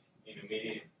when it's in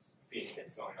immediate thing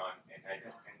that's going on, and I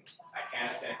can't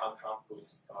understand how Trump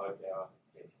puts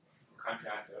the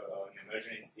contract an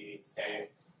emergency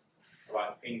status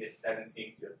about a thing that doesn't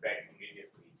seem to affect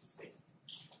immediately the states.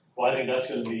 Well, I think that's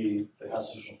going to be the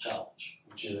constitutional challenge,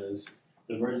 which is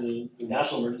the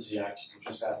National Emergency Act, which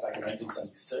was passed back in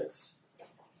 1976,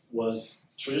 was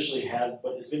traditionally has,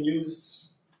 but it's been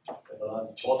used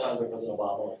 12 times by President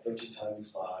Obama, like 13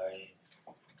 times by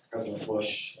President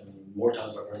Bush, and more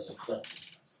times by President Clinton.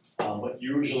 But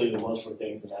usually it was for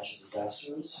things like natural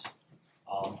disasters,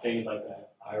 things like the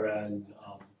Iran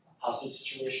hostage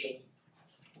situation,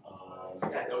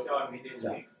 Those are immediate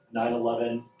things.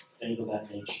 9/11, things of that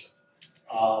nature.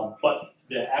 But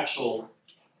the actual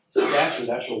statute,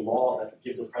 the actual law that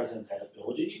gives the president that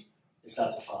ability is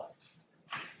not defined.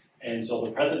 And so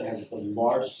the president has the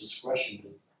large discretion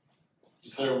to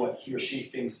declare what he or she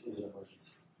thinks is an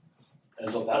emergency. And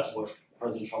so that's what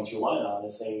President Trump's relying on,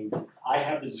 is saying, I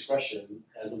have the discretion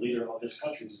as a leader of this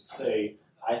country to say,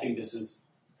 I think this is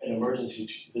an emergency,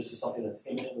 this is something that's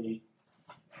imminently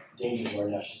dangerous to our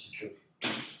national security,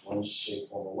 one shape,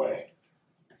 form, or way.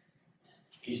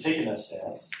 He's taking that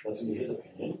stance. That's going to be his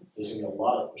opinion. There's going to be a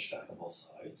lot of pushback on both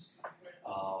sides.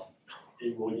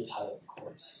 It will get tied up in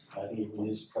courts. I think when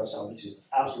his press conference is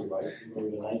absolutely right. If we go to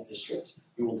the 9th District,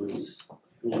 he will lose.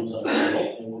 He will lose on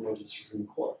appeal, and we'll go to the Supreme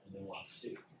Court, and then we'll have to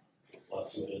see. We'll have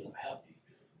to see what ends up happening.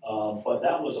 But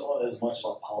that was as much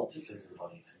about politics as it was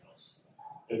about anything else.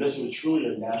 If this was truly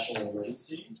a national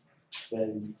emergency,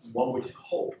 then one would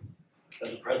hope that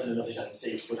the President of the United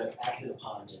States would have acted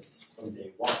upon this from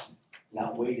day one,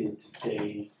 not waited to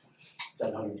day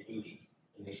 780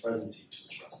 in his presidency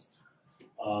to address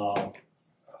it.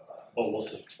 But we'll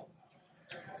see.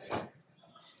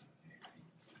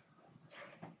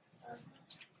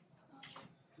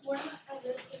 One I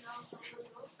lived in El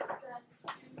Salvador that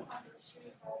on the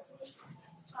street buses,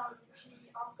 she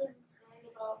often learned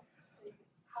about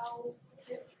how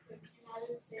the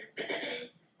United States history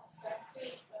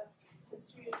affected the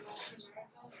history of Latin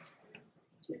America,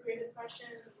 the Great Depression,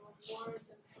 the World Wars,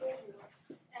 and the Cold War.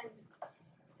 And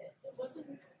it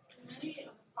wasn't many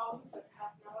of the problems that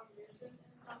have now arisen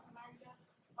in South America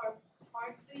are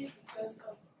partly because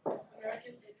of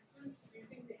American influence. Do you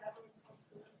think they have a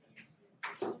responsibility to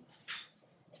take them?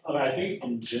 I think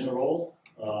in general,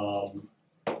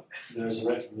 there's a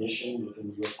recognition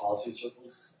within U.S. policy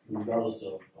circles, regardless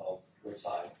of what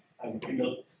side. I mean,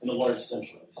 in the large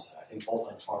centralists, I think both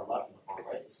on the far left and the far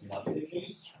right, this may not be the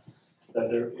case, that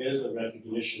there is a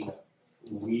recognition that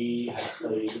we have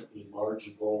played a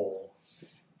large role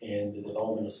in the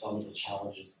development of some of the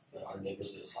challenges that our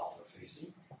neighbors to the south are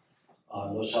facing.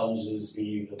 Those challenges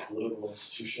being the political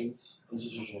institutions,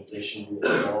 institutionalization of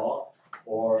the law,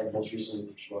 or most recently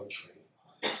the drug trade.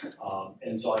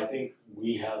 And so I think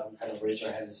we have kind of raised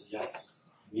our hand and said,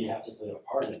 yes, we have to play a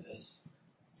part in this.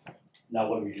 Now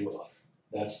what do we do about it?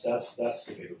 That's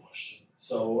the bigger question.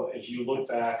 So if you look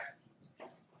back,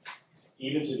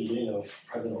 even to the beginning of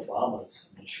President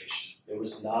Obama's administration, there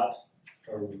was not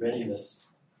a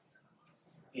readiness,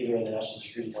 either in the National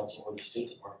Security Council or the State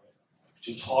Department,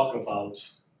 to talk about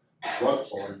drug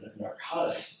flow and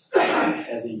narcotics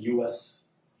as a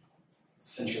U.S.-centric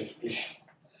issue.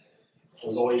 It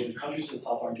was always the countries in the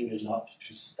South aren't doing enough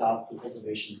to stop the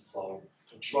cultivation and flow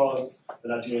of drugs.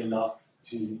 They're not doing enough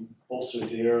to bolster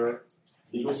their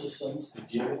legal systems to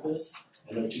deal with this,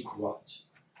 and they're too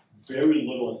corrupt. Very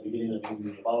little at the beginning of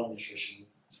the Obama administration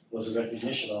was a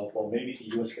recognition of, well, maybe the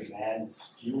U.S. demand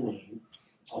is fueling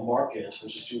a market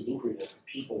which is too lucrative for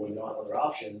people when they don't have other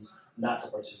options not to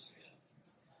participate in.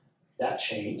 That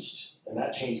changed, and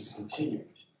that change has continued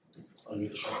under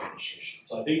the Trump administration.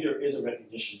 So I think there is a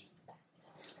recognition.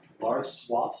 Large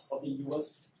swaths of the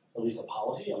U.S., at least the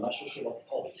policy, I'm not so sure about the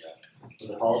public yet, but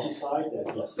the policy side,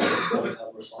 that yes, the U.S. does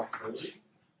have a responsibility.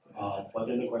 But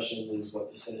then the question is what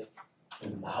the Senate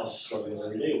and the House is struggling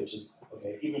every day, which is,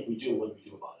 okay, even if we do, what do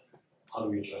we do about it? How do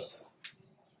we address that?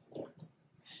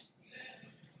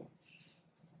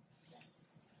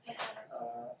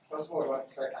 First of all, I'd like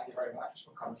to say thank you very much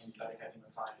for coming and dedicating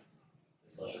the time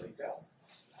to speak to us.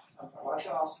 I'd like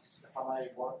to ask, if I may,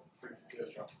 what brings you to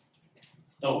Israel?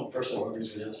 No, first of all, what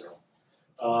brings me to Israel?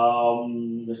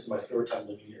 This is my third time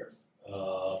living here.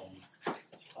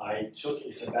 I took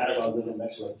a sabbatical. I was living in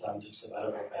Mexico at the time. Took a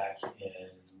sabbatical back in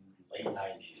late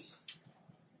 90s,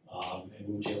 and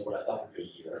moved here what I thought would be a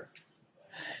year.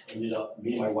 Ended up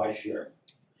meeting my wife here.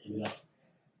 Ended up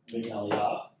making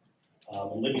Aliyah.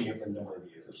 And living here for a number of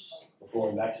years before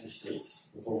going back to the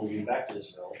States, before moving back to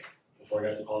Israel, before I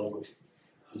got the call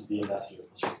to be ambassador to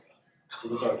Costa Rica. So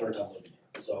this is our third time living here.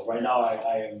 So right now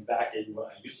I am back in what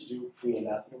I used to do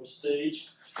pre-ambassador stage,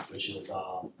 which is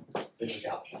venture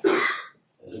capital.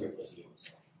 It's a great place to do it.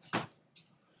 So.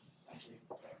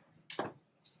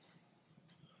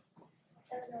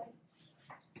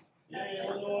 Yay,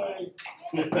 Illinois!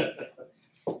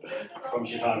 From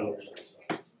Chicago originally. So.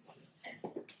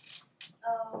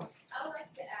 I would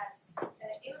like to ask,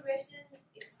 immigration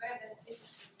is very beneficial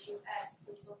to the U.S.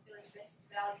 to fulfill its basic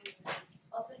values and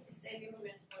also to save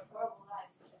immigrants from horrible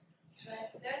lives.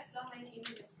 But there are so many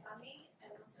immigrants coming,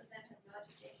 and most of them have no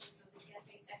education, so they can't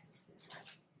pay taxes to the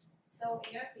country. So,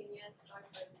 in your opinion, sorry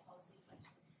for the policy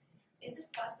question, is it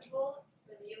possible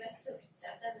for the U.S. to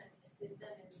accept them and assist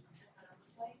them in an economic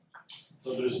way?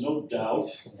 So there's no doubt,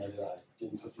 and I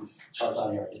didn't put these charts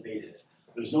on here, I debated it.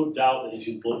 There's no doubt that if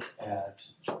you look at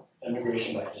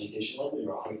immigration by education level,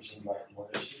 you're 100% right. The more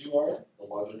educated you are, the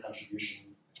larger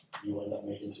contribution you end up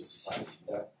making to society.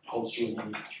 That holds true in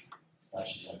any country, not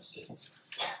just the United States.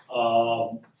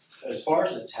 As far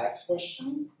as the tax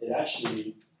question, it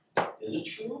actually isn't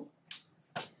true.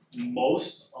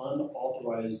 Most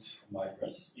unauthorized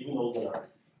migrants, even those that are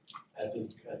at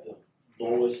the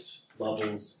lowest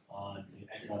levels on the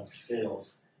economic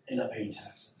scales, end up paying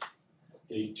taxes.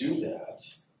 They do that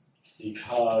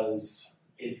because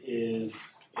it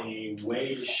is a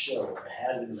way to show, or it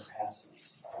has been in the past at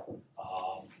least,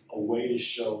 a way to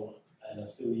show an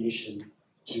affiliation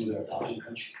to their adopted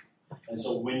country. And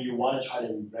so when you want to try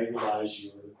to regularize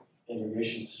your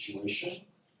immigration situation,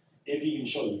 if you can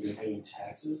show you've been paying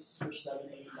taxes for 7,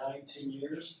 8, 9, 10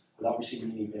 years without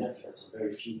receiving any benefits, or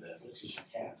very few benefits, because you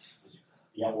can't.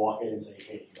 You have to walk in and say,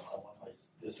 hey, I want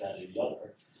this, that, or the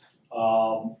other.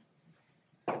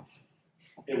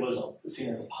 It was seen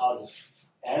as a positive.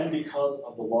 And because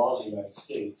of the laws of the United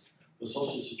States, the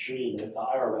Social Security, the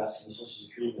IRS and the Social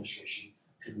Security Administration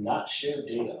could not share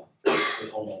data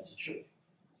with Homeland Security.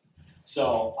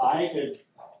 So I could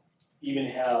even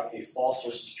have a false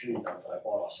Social Security number that I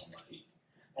bought off somebody,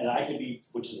 and I could be,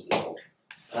 which is illegal,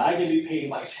 and I could be paying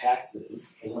my taxes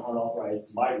as an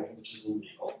unauthorized migrant, which is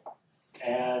illegal,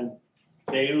 and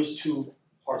those two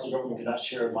parts of the government could not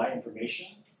share my information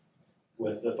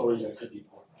with the authorities that could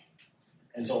deport me.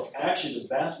 And so actually the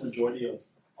vast majority of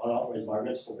unauthorized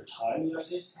migrants over time in the United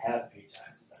States have paid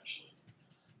taxes actually.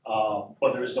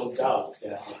 But there is no doubt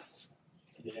that it's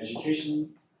the education,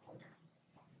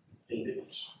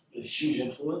 it's a huge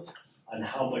influence on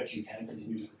how much you can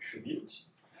continue to contribute.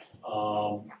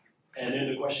 And then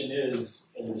the question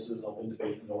is, and this is an open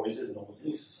debate in always is in almost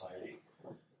any society,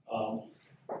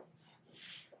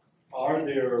 are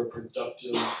there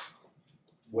productive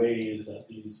ways that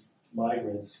these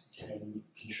migrants can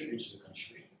contribute to the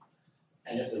country?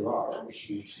 And if there are, which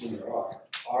we've seen there are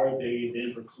they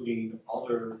then precluding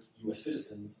other U.S.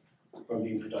 citizens from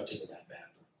being productive in that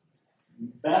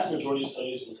manner? Vast majority of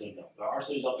studies will say no. There are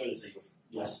studies out there that say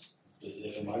yes, because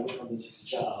if a migrant comes and takes a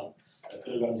job that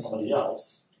could have gone to somebody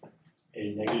else,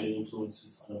 it negatively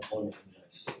influences unemployment in the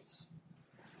United States.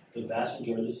 The vast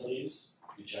majority of the studies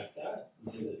reject that and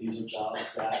say that these are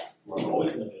jobs that were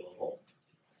always unavailable,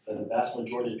 that the vast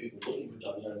majority of people looking for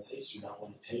jobs in the United States do not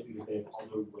want to take because they have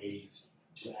other ways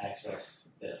to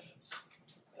access benefits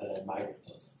that a migrant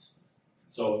doesn't.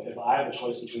 So if I have a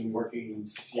choice between working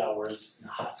 60 hours in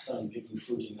the hot sun picking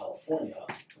fruit in California,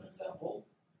 for example,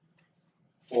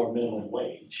 for minimum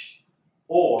wage,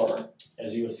 or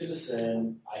as a U.S.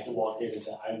 citizen, I can walk in and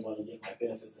say, I want to get my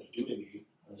benefits that are due to me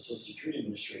from the Social Security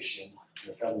Administration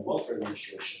and the Family Welfare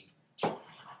Administration,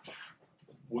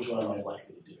 which one am I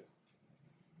likely to do?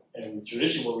 And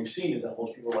traditionally, what we've seen is that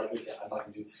most people are likely to say, I'm not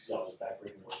going to do the 60 hours of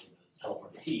backbreaking work in the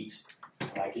California heat,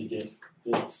 and I can get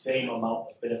the same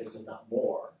amount of benefits, if not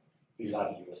more, because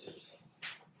I'm a U.S. citizen.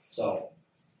 So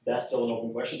that's still an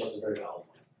open question, but it's a very valid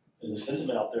one. And the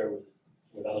sentiment out there,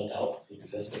 without a doubt,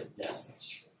 exists that yes, that's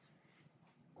true.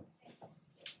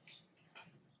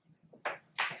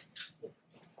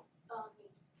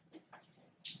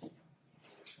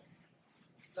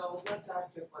 So I'd like to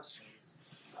ask you questions.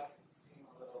 Seem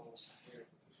a little weird,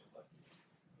 but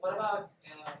what about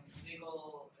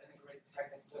legal immigrant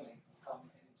pregnant women who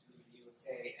come into the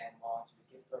USA and want to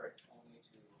give birth only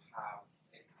to have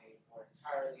it paid for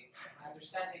entirely? I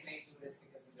understand they may do this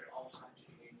because in their own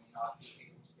country they may not be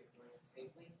able to give birth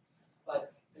safely,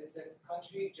 but is the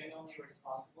country genuinely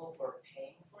responsible for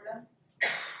paying for them?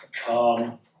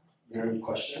 Very good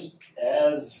question.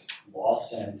 As law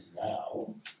stands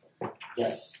now,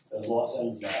 yes, as law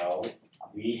stands now,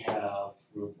 we're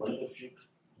one of the few,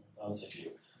 I would say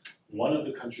few, one of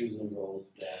the countries in the world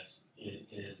that it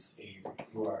is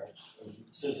you are a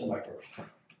citizen by birth.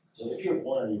 So if you're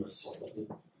born on U.S.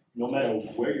 soil, no matter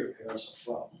where your parents are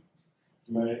from,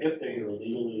 if they're here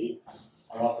illegally,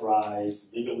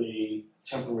 unauthorized, legally,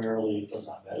 temporarily, does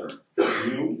not matter.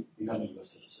 You become a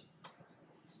U.S. citizen.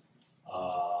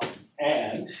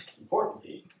 And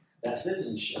importantly, that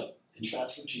citizenship can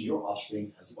transfer to your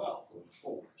offspring as well going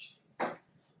forward.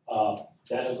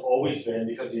 That has always been,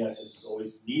 because the United States has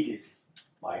always needed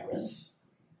migrants,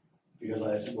 because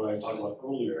what I talked about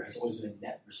earlier, has always been a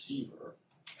net receiver.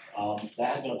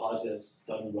 That has been a policy that's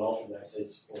done well for the United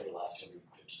States over the last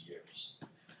 250 years.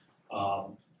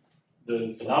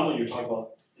 The phenomenon you're talking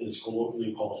about is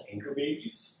colloquially called anchor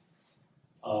babies.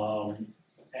 And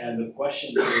the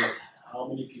question is, how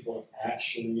many people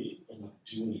actually end up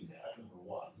doing that, number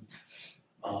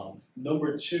one.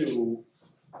 Number two,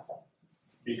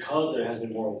 because there has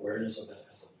been more awareness of that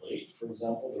as of late, for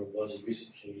example, there was a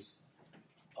recent case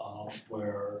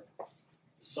where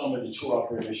some of the tour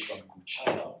operators from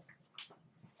China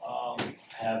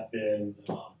have been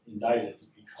indicted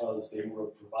because they were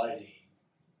providing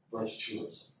birth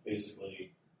tours,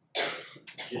 basically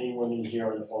getting women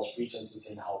here under false pretenses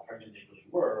saying how pregnant they really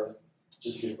were,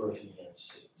 just to give birth in the United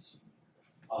States.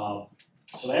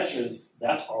 So the answer is,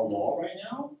 that's our law right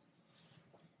now.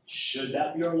 Should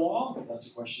that be our law?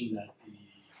 That's a question that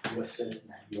the U.S. Senate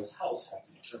and the U.S. House have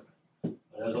to determine.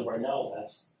 But as of right now,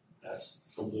 that's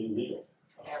completely legal.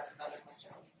 Can I ask another question?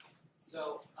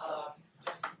 So,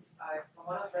 from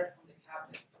what I've read from the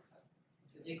cabinet,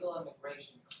 illegal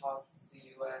immigration costs the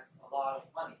U.S. a lot of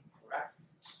money, correct?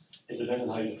 It depends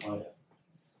on how you define it.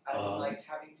 As in, like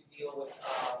having to deal with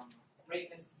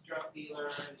rapists, drug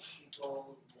dealers,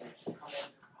 people who just come in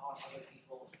to harm other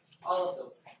people, all of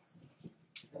those things.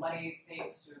 The money it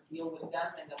takes to deal with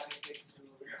them and the money it takes to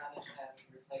replenish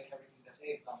and replace everything that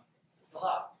they've done. It's a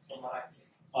lot from what I've seen.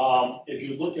 If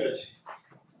you look at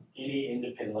any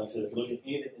independent, like I said, if you look at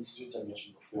any of the institutes I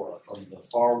mentioned before, from the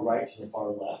far right to the far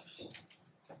left,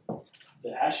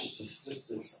 the actual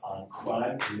statistics on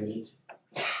crime committed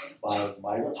by the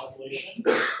migrant population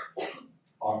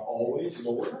are always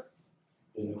lower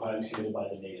than the crimes committed by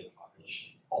the native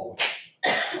population. Always.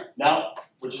 Now,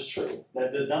 which is true.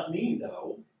 That does not mean,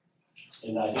 though,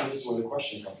 and I think this is where the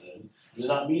question comes in, it does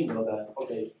not mean, though, that,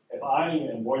 okay, if I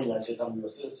am born in the United States, I'm a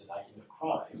U.S. citizen, I commit a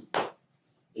crime,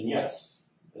 then yes,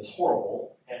 it's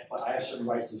horrible, but I have certain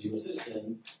rights as a U.S.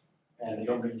 citizen, and the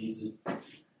government needs to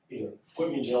either put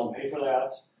me in jail and pay for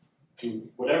that, do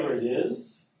whatever it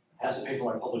is, has to pay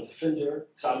for my public defender,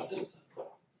 because I'm a citizen.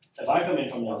 If I come in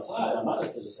from the outside, I'm not a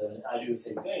citizen, I do the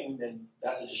same thing, then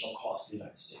that's additional cost to the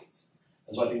United States.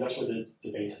 And so I think that's where the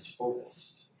debate has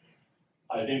focused.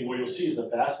 I think what you'll see is the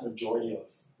vast majority of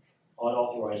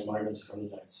unauthorized migrants from the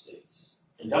United States,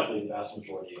 and definitely the vast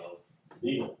majority of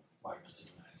legal migrants in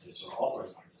the United States, or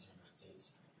authorized migrants in the United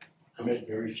States, commit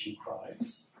very few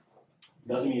crimes.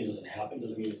 Doesn't mean it doesn't happen,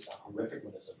 doesn't mean it's not horrific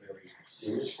when it's a very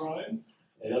serious crime.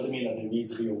 It doesn't mean that there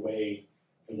needs to be a way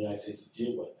for the United States to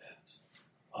deal with that.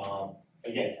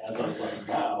 Again, as of right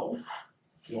now,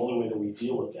 the only way that we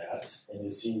deal with that, and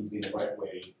it seems to be the right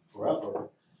way forever,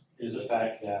 is the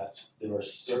fact that there are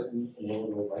certain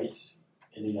inalienable rights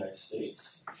in the United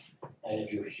States, and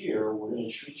if you're here, we're going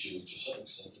to treat you to a certain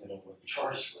extent, depending on what you're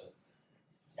charged with,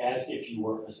 as if you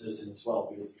were a citizen as well,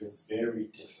 because it becomes very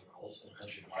difficult in a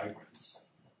country of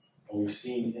migrants. And we've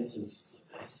seen instances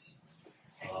of this.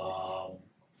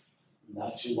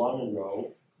 Not too long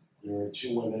ago, there were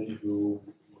two women who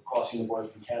were crossing the border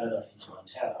from Canada into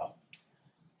Montana,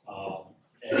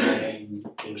 and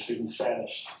they were speaking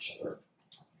Spanish to each other.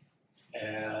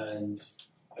 And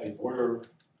a border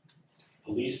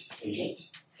police agent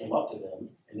came up to them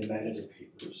and demanded their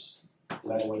papers,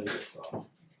 demanded where they were from.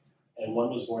 And one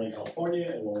was born in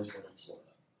California and one was born in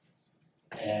Florida.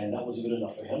 And that wasn't good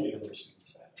enough for him because they were speaking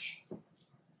Spanish.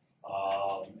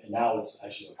 And now it's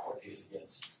actually a court case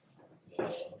against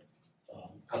the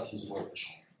Customs and Border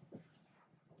Patrol.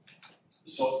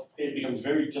 So it becomes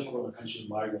very difficult in a country of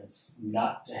migrants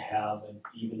not to have an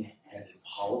even-handed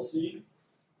policy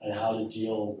on how to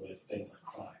deal with things like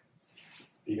crime.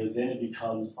 Because then it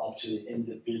becomes up to the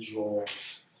individual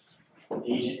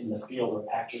agent in the field or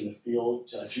actor in the field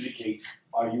to adjudicate,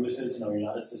 are you a citizen, are you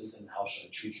not a citizen, how should I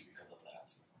treat you because of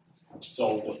that?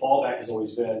 So the fallback has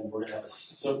always been, we're going to have a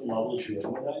certain level of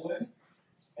treatment that way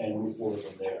and move forward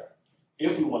from there.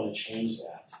 If we want to change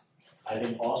that, I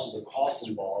think also the costs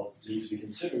involved needs to be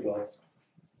considered of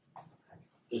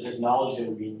the technology that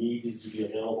would be needed to be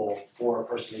available for a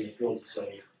person in the field to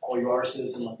say, oh, you are a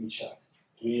citizen, let me check.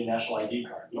 Do we need a national ID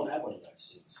card? We don't have one in the United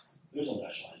States. There's no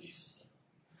national ID system.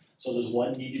 So there's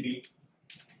one need to be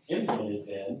implemented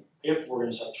then if we're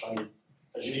going to start trying to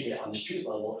adjudicate on the street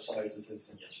level if somebody's a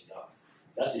citizen, yes or no.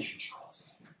 That's a huge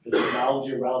cost. The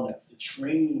technology around that, the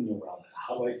training around that,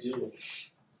 how do I deal with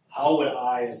this? How would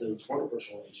I, as a border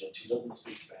patrol agent who doesn't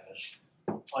speak Spanish,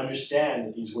 understand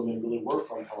that these women really were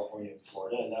from California and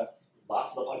Florida, and that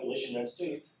lots of the population of the United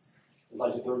States is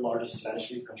like the third largest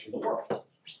Spanish-speaking country in the world.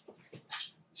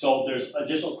 So there's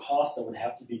additional costs that would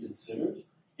have to be considered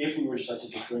if we were to start to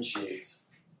differentiate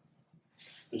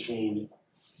between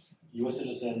U.S.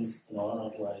 citizens and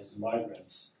unauthorized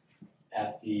migrants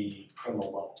at the criminal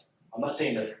level. I'm not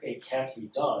saying that it can't be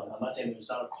done. I'm not saying there's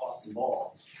not a cost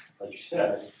involved, like you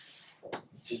said,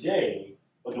 today,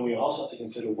 but then we also have to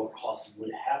consider what costs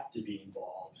would have to be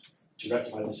involved to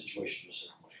rectify the situation in a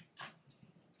certain way.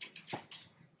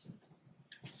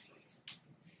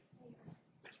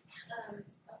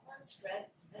 I once read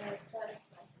about the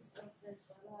crisis of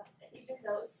Venezuela, even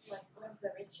though it's like one of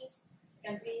the richest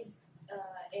countries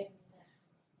with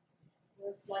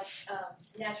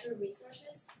natural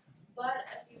resources, but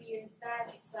a few years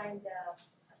back it signed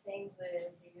a thing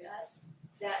with the US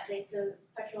that they sell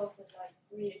petrol for like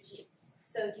really cheap.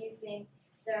 So do you think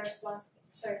they're responsible?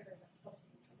 Sorry for the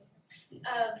policies.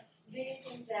 Do you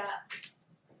think that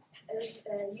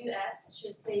US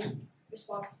should take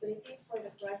responsibility for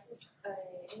the crisis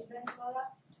in Venezuela,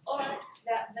 or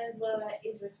that Venezuela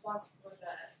is responsible for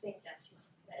the thing that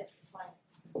it's signed?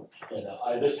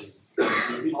 And this is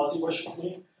an easy policy question for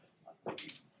me.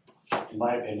 In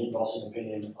my opinion, but also in the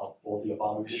opinion of both the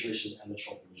Obama administration and the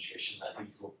Trump administration, I think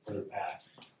go further back,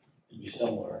 it'd be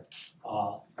similar.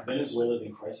 Venezuela is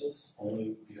in crisis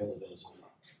only because of Venezuela.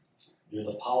 There's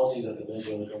a policy that the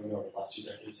Venezuelan government over the last 2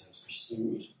 decades has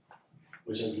pursued,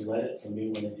 which has led it from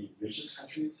being one of the richest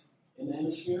countries in the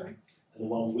hemisphere and the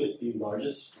one with the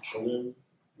largest petroleum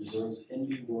reserves in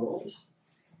the world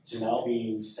to now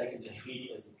being second to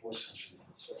Haiti as the poorest country in the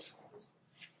hemisphere.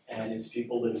 And it's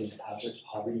people living in abject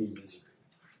poverty and misery.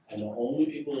 And the only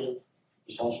people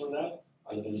responsible for that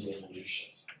are the Venezuelan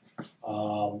leadership.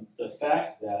 The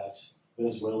fact that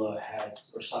Venezuela had,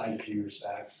 or signed a few years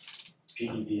back,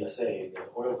 PDVSA, the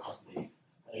oil company,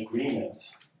 an agreement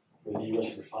with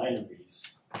U.S.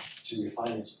 refineries to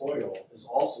refine its oil is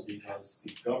also because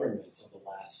the governments of the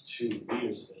last 2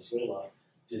 leaders of Venezuela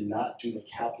did not do the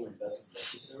capital investment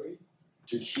necessary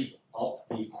to keep up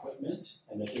the equipment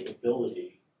and the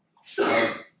capability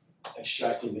of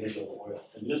extracting Venezuelan oil.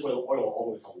 And Venezuelan oil,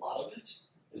 although it's a lot of it,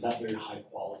 is not very high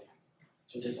quality.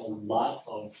 So it takes a lot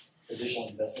of additional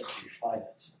investment to refine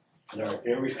it. And there are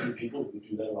very few people who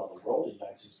do that around the world, the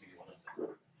United States being one of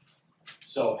them.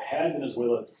 So had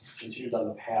Venezuela continued on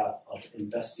the path of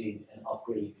investing and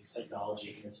upgrading its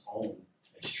technology in its own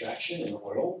extraction and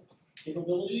oil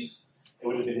capabilities, it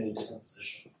would have been in a different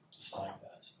position to sign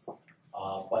that.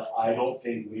 But I don't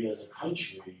think we as a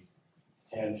country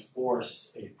can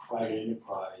force a private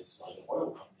enterprise like an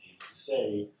oil company to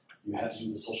say you have to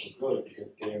do the social good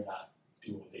because they are not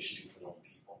doing what they should do for their own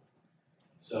people.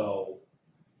 So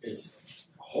it's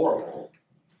horrible,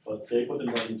 but they put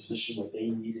themselves in a position where they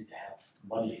needed to have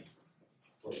money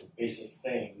for basic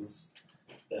things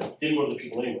that didn't go to the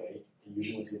people anyway, and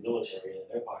usually went to the military and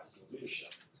their pockets of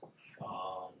leadership.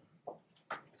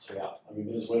 So yeah, I mean,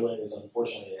 Venezuela is,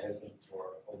 unfortunately, it has been for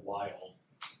a while,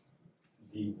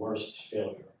 the worst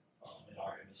failure in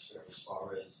our hemisphere as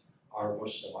far as our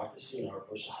approach to democracy and our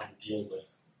approach to how to deal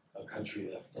with a country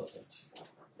that doesn't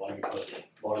want to be part of the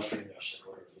large international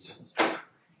order of citizens.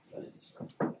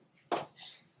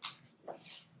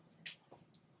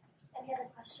 Any other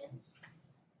questions?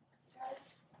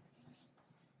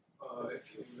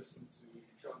 If you listen to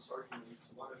Trump's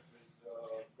arguments, one of his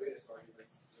greatest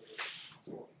arguments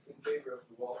in favor of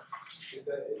the wall is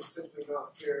that it's simply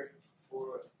not fair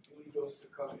for illegals to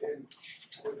come in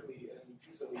quickly and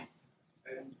easily,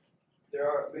 and there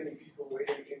are many people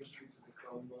waiting in queue to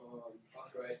become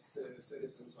authorized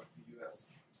citizens of the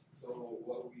U.S. So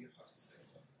what do we have to say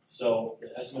about that? So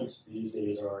the estimates these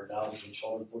days are now between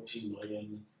 12 and 14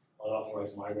 million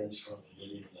unauthorized migrants currently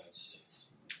living in the United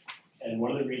States. And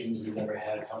one of the reasons we've never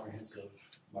had comprehensive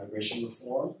migration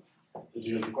reform is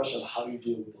because the question of how do you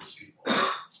deal with those people.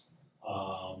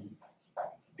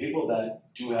 People that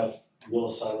do have real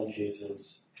asylum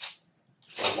cases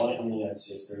that want to come to the United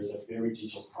States, there is a very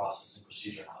detailed process and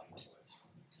procedure on how to do it.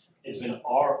 It's been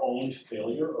our own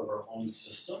failure of our own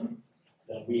system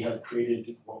that we have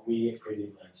created what we have created in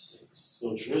the United States.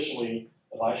 So traditionally,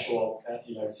 if I show up at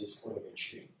the United States Port of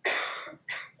Entry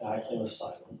and I claim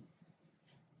asylum,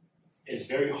 it's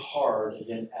very hard,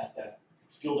 again, at that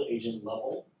field agent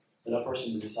level, for that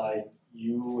person to decide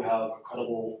you have a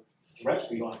credible threat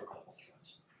or you don't have a credible threat.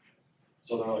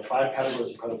 So there are like 5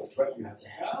 categories of credible threat you have to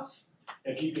have.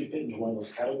 If you can fit into one of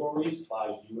those categories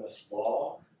by U.S.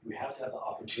 law, you have to have the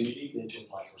opportunity then to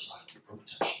apply for asylum, for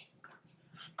protection.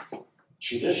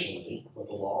 Traditionally, what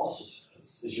the law also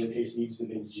says is your case needs to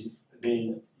be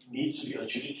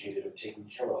adjudicated or taken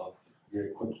care of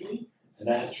very quickly, and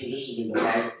that has traditionally been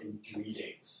divided in 3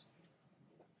 days.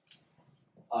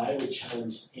 I would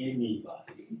challenge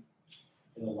anybody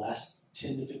in the last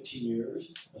 10 to 15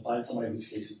 years to find somebody whose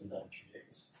case has been done in 3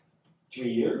 days. 3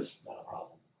 years, not a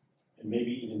problem. And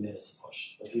maybe even then it's a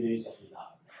push, but 3 days, definitely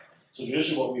not. So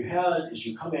traditionally what we've had is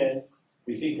you come in,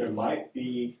 we think there might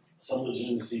be some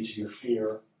legitimacy to your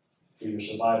fear for your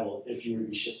survival if you were to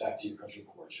be shipped back to your country of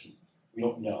origin. We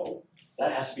don't know.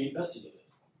 That has to be investigated.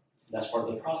 And that's part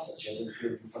of the process. You have to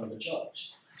appear in front of a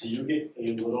judge. So you get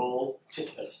a little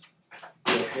tidbit.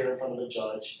 You appear in front of a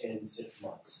judge in 6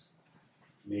 months.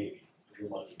 Maybe, if you're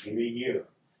lucky. Maybe a year.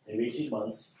 Maybe 18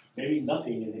 months. Maybe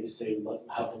nothing, and they just say,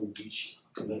 how can we reach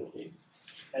you? Literally.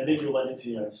 And then you're let into the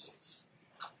United States.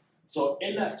 So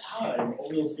in that time,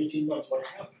 over those 18 months, what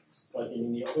happens? It's like in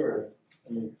any other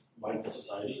migrant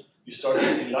society. You start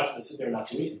thinking you're not going to sit there and not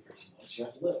do anything for 18 months. You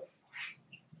have to live.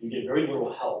 You get very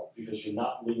little help because you're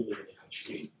not legally in the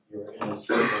country. You're in a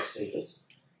stable status.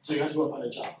 So you have to go and find a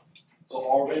job. So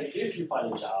already, if you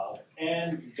find a job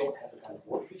and you don't have the kind of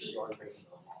work visa, you're already breaking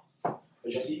the law.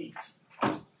 But you have to eat.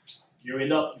 You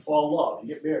fall in love,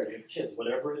 you get married, you have kids,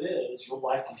 whatever it is, your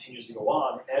life continues to go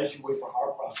on as you wait for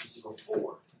our process to go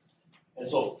forward. And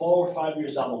so 4 or 5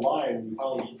 years down the line, when you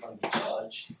finally get in front of the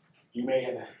judge, you may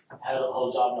have had a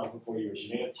whole job now for 4 years.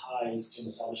 You may have ties to an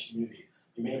established community.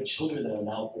 You may have children that are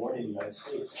now born in the United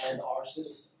States and are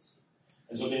citizens.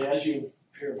 And so then as you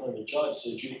appear in front of a judge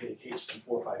to adjudicate a case from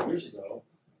 4 or 5 years ago,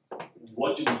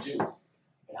 what do we do?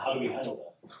 And how do we handle that?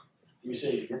 Do we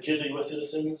say, your kids are U.S.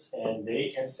 citizens and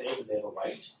they can say because they have a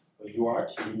right, but you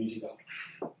aren't, and you need to go.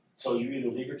 So you either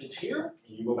leave your kids here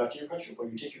and you go back to your country, or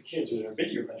you take your kids who have never been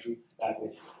to your country back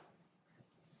with you.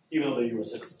 Even though they're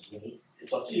U.S. citizens.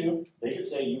 It's up to you. They can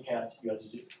say you can't, you have to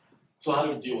do. So how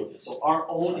do we deal with this? So our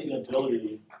own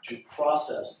inability to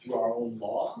process through our own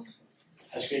laws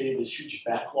has created this huge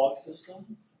backlog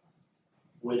system,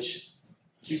 which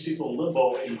keeps people in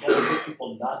limbo and can get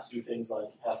people not to do things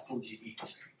like have food to eat.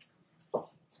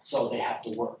 So they have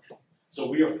to work. So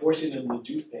we are forcing them to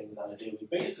do things on a daily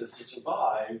basis to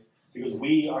survive because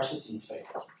our systems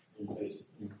fail.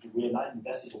 We are not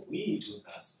invested what we need to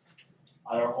invest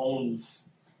on our own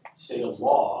state of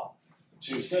law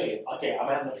to say, okay, I'm going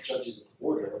to have enough judges at the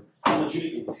border, I'm going to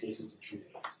adjudicate these cases in 3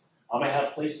 days. I'm going to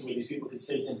have places where these people can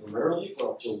stay temporarily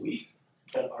for up to a week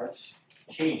that aren't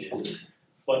cages,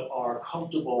 but are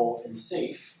comfortable and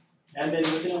safe. And then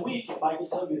within a week, if I can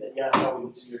tell you that, yes, now we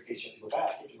need to do your case, you have to go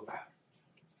back, you have to go back.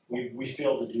 We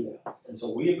failed to do that. And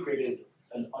so we have created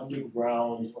an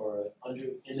underground or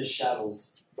in the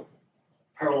shadows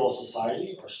parallel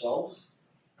society ourselves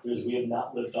because we have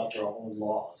not lived up to our own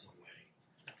laws in a way.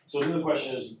 So then the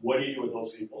question is, what do you do with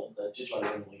those people that did try to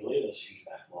bring legally? That's a huge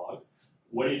backlog.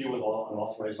 What do you do with all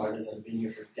unauthorized migrants that have been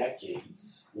here for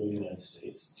decades in the United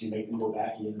States? Do you make them go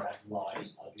back and get back in line?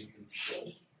 I think you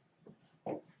should.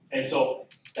 And so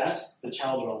that's the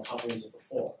challenge around comprehensive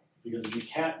reform. Because if you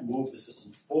can't move the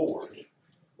system forward,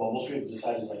 well, most people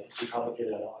decide it's like, it's too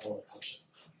complicated, I don't want to touch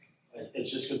it.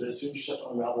 It's just because as soon as you start to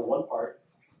unravel one part,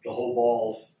 the whole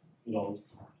ball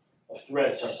of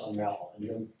thread starts to unravel. And it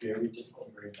becomes very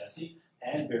difficult, very messy,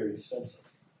 and very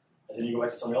expensive. And then you go back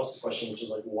to somebody else's question, which is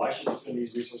like, well, why should we spend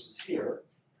these resources here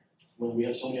when we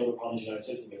have so many other problems in the United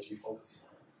States that we have to be focusing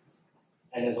on?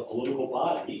 And as a political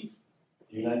body,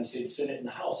 the United States Senate and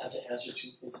the House have to answer to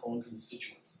its own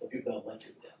constituents, the people that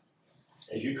elected them.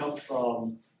 If you come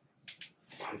from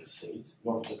the states,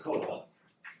 North Dakota,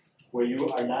 where you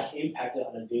are not impacted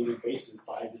on a daily basis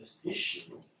by this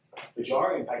issue, but you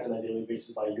are impacted on a daily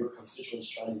basis by your constituents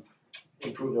trying to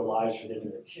improve their lives for them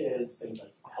and their kids, things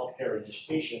like healthcare and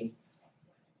education,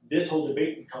 this whole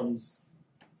debate becomes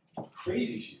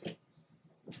crazy to you,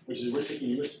 which is we're taking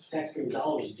U.S. taxpayer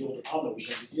dollars to deal with the problem that we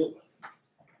shouldn't deal with.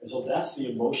 And so that's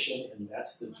the emotion and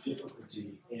that's the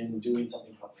difficulty in doing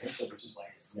something comprehensive, which is why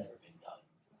it's never been done.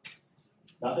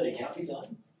 Not that it can't be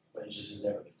done, but it just has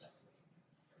never been done.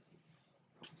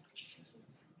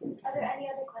 Are there any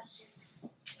other questions?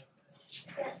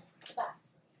 Yes, back.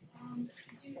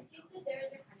 Do you think that there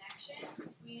is a connection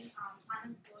between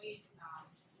unemployed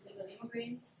illegal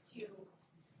immigrants to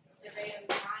the rate of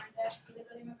crime that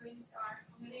illegal immigrants are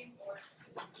committing, or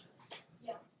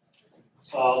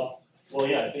Well,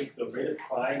 yeah, I think the rate of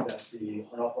crime that the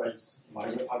unauthorized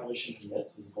migrant population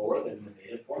commits is lower than the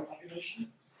native-born population.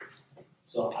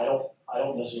 So I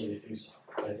don't necessarily think so.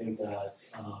 I think that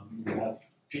you have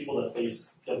people that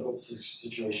face difficult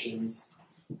situations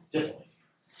differently.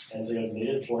 And so you have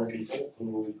native foreign people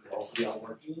who could also be out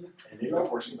working, and maybe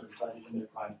not working, but decide to commit a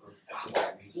crime for X or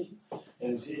Y reason.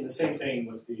 And it's the same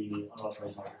thing with the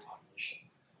unauthorized migrant population.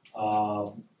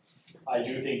 I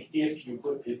do think if you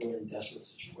put people in desperate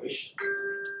situations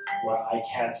where I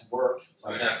can't work,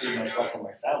 so I can't feed myself or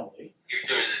my family. If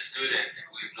there is a student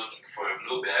who is looking for a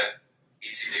blue bag,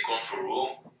 it's in the control room.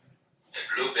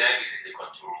 A blue bag is in the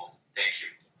control room. Thank you.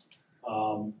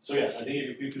 So yes, I think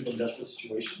if you put people in desperate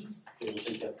situations, they will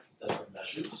take desperate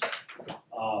measures.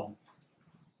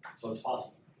 So it's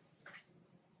possible.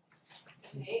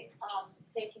 Okay,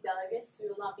 thank you, delegates. We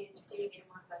will not be entertaining any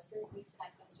more questions due to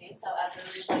time constraints. However,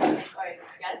 we would like to thank our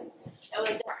guests. It was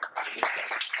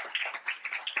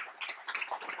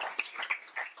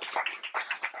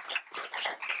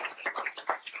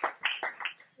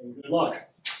Good luck.